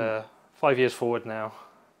think 5 years forward now.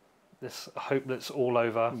 Let's hope that's all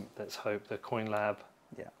over. Let's hope the CoinLab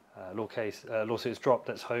lawsuit is dropped.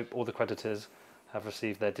 Let's hope all the creditors have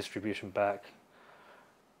received their distribution back.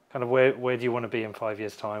 Kind of where do you want to be in 5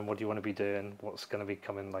 years' time? What do you want to be doing? What's going to be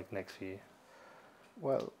coming like next for you?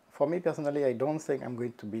 Well, for me personally, I don't think I'm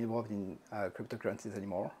going to be involved in cryptocurrencies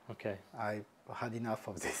anymore. Okay. I've had enough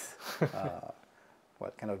of this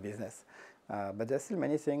kind of business. But there's still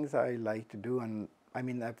many things I like to do, and I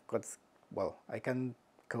mean, I can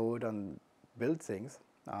code and build things.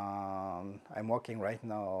 I'm working right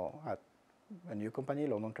now at a new company,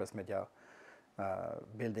 London Trust Media,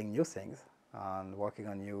 building new things and working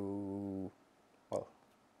on new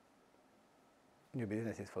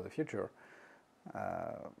businesses for the future.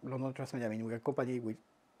 London Trust Media, I mean, we're a company, we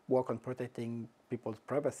work on protecting people's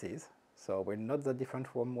privacies, so we're not that different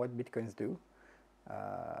from what Bitcoins do,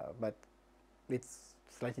 but it's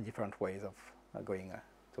slightly different ways of going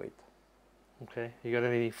to it. Okay, you got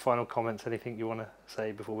any final comments, anything you want to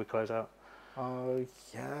say before we close out?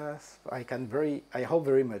 Yes, I hope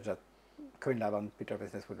very much that CoinLab and Peter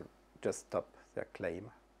Business will just stop their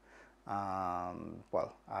claim.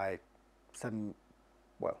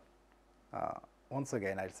 Once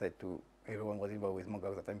again, I'll say to everyone who was involved with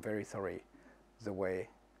Mongoose that I'm very sorry the way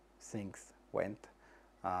things went.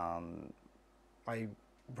 I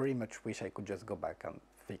very much wish I could just go back and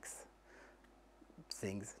fix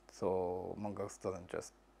things so Mongoose doesn't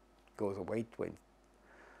just go away.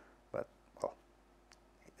 But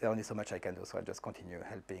there's only so much I can do, so I'll just continue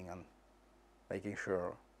helping and making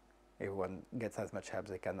sure everyone gets as much help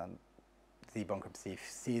they can and the bankruptcy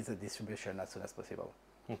sees the distribution as soon as possible.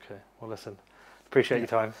 Okay, well listen, appreciate your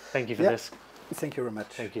time. Thank you for this. Thank you very much.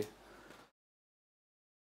 Thank you.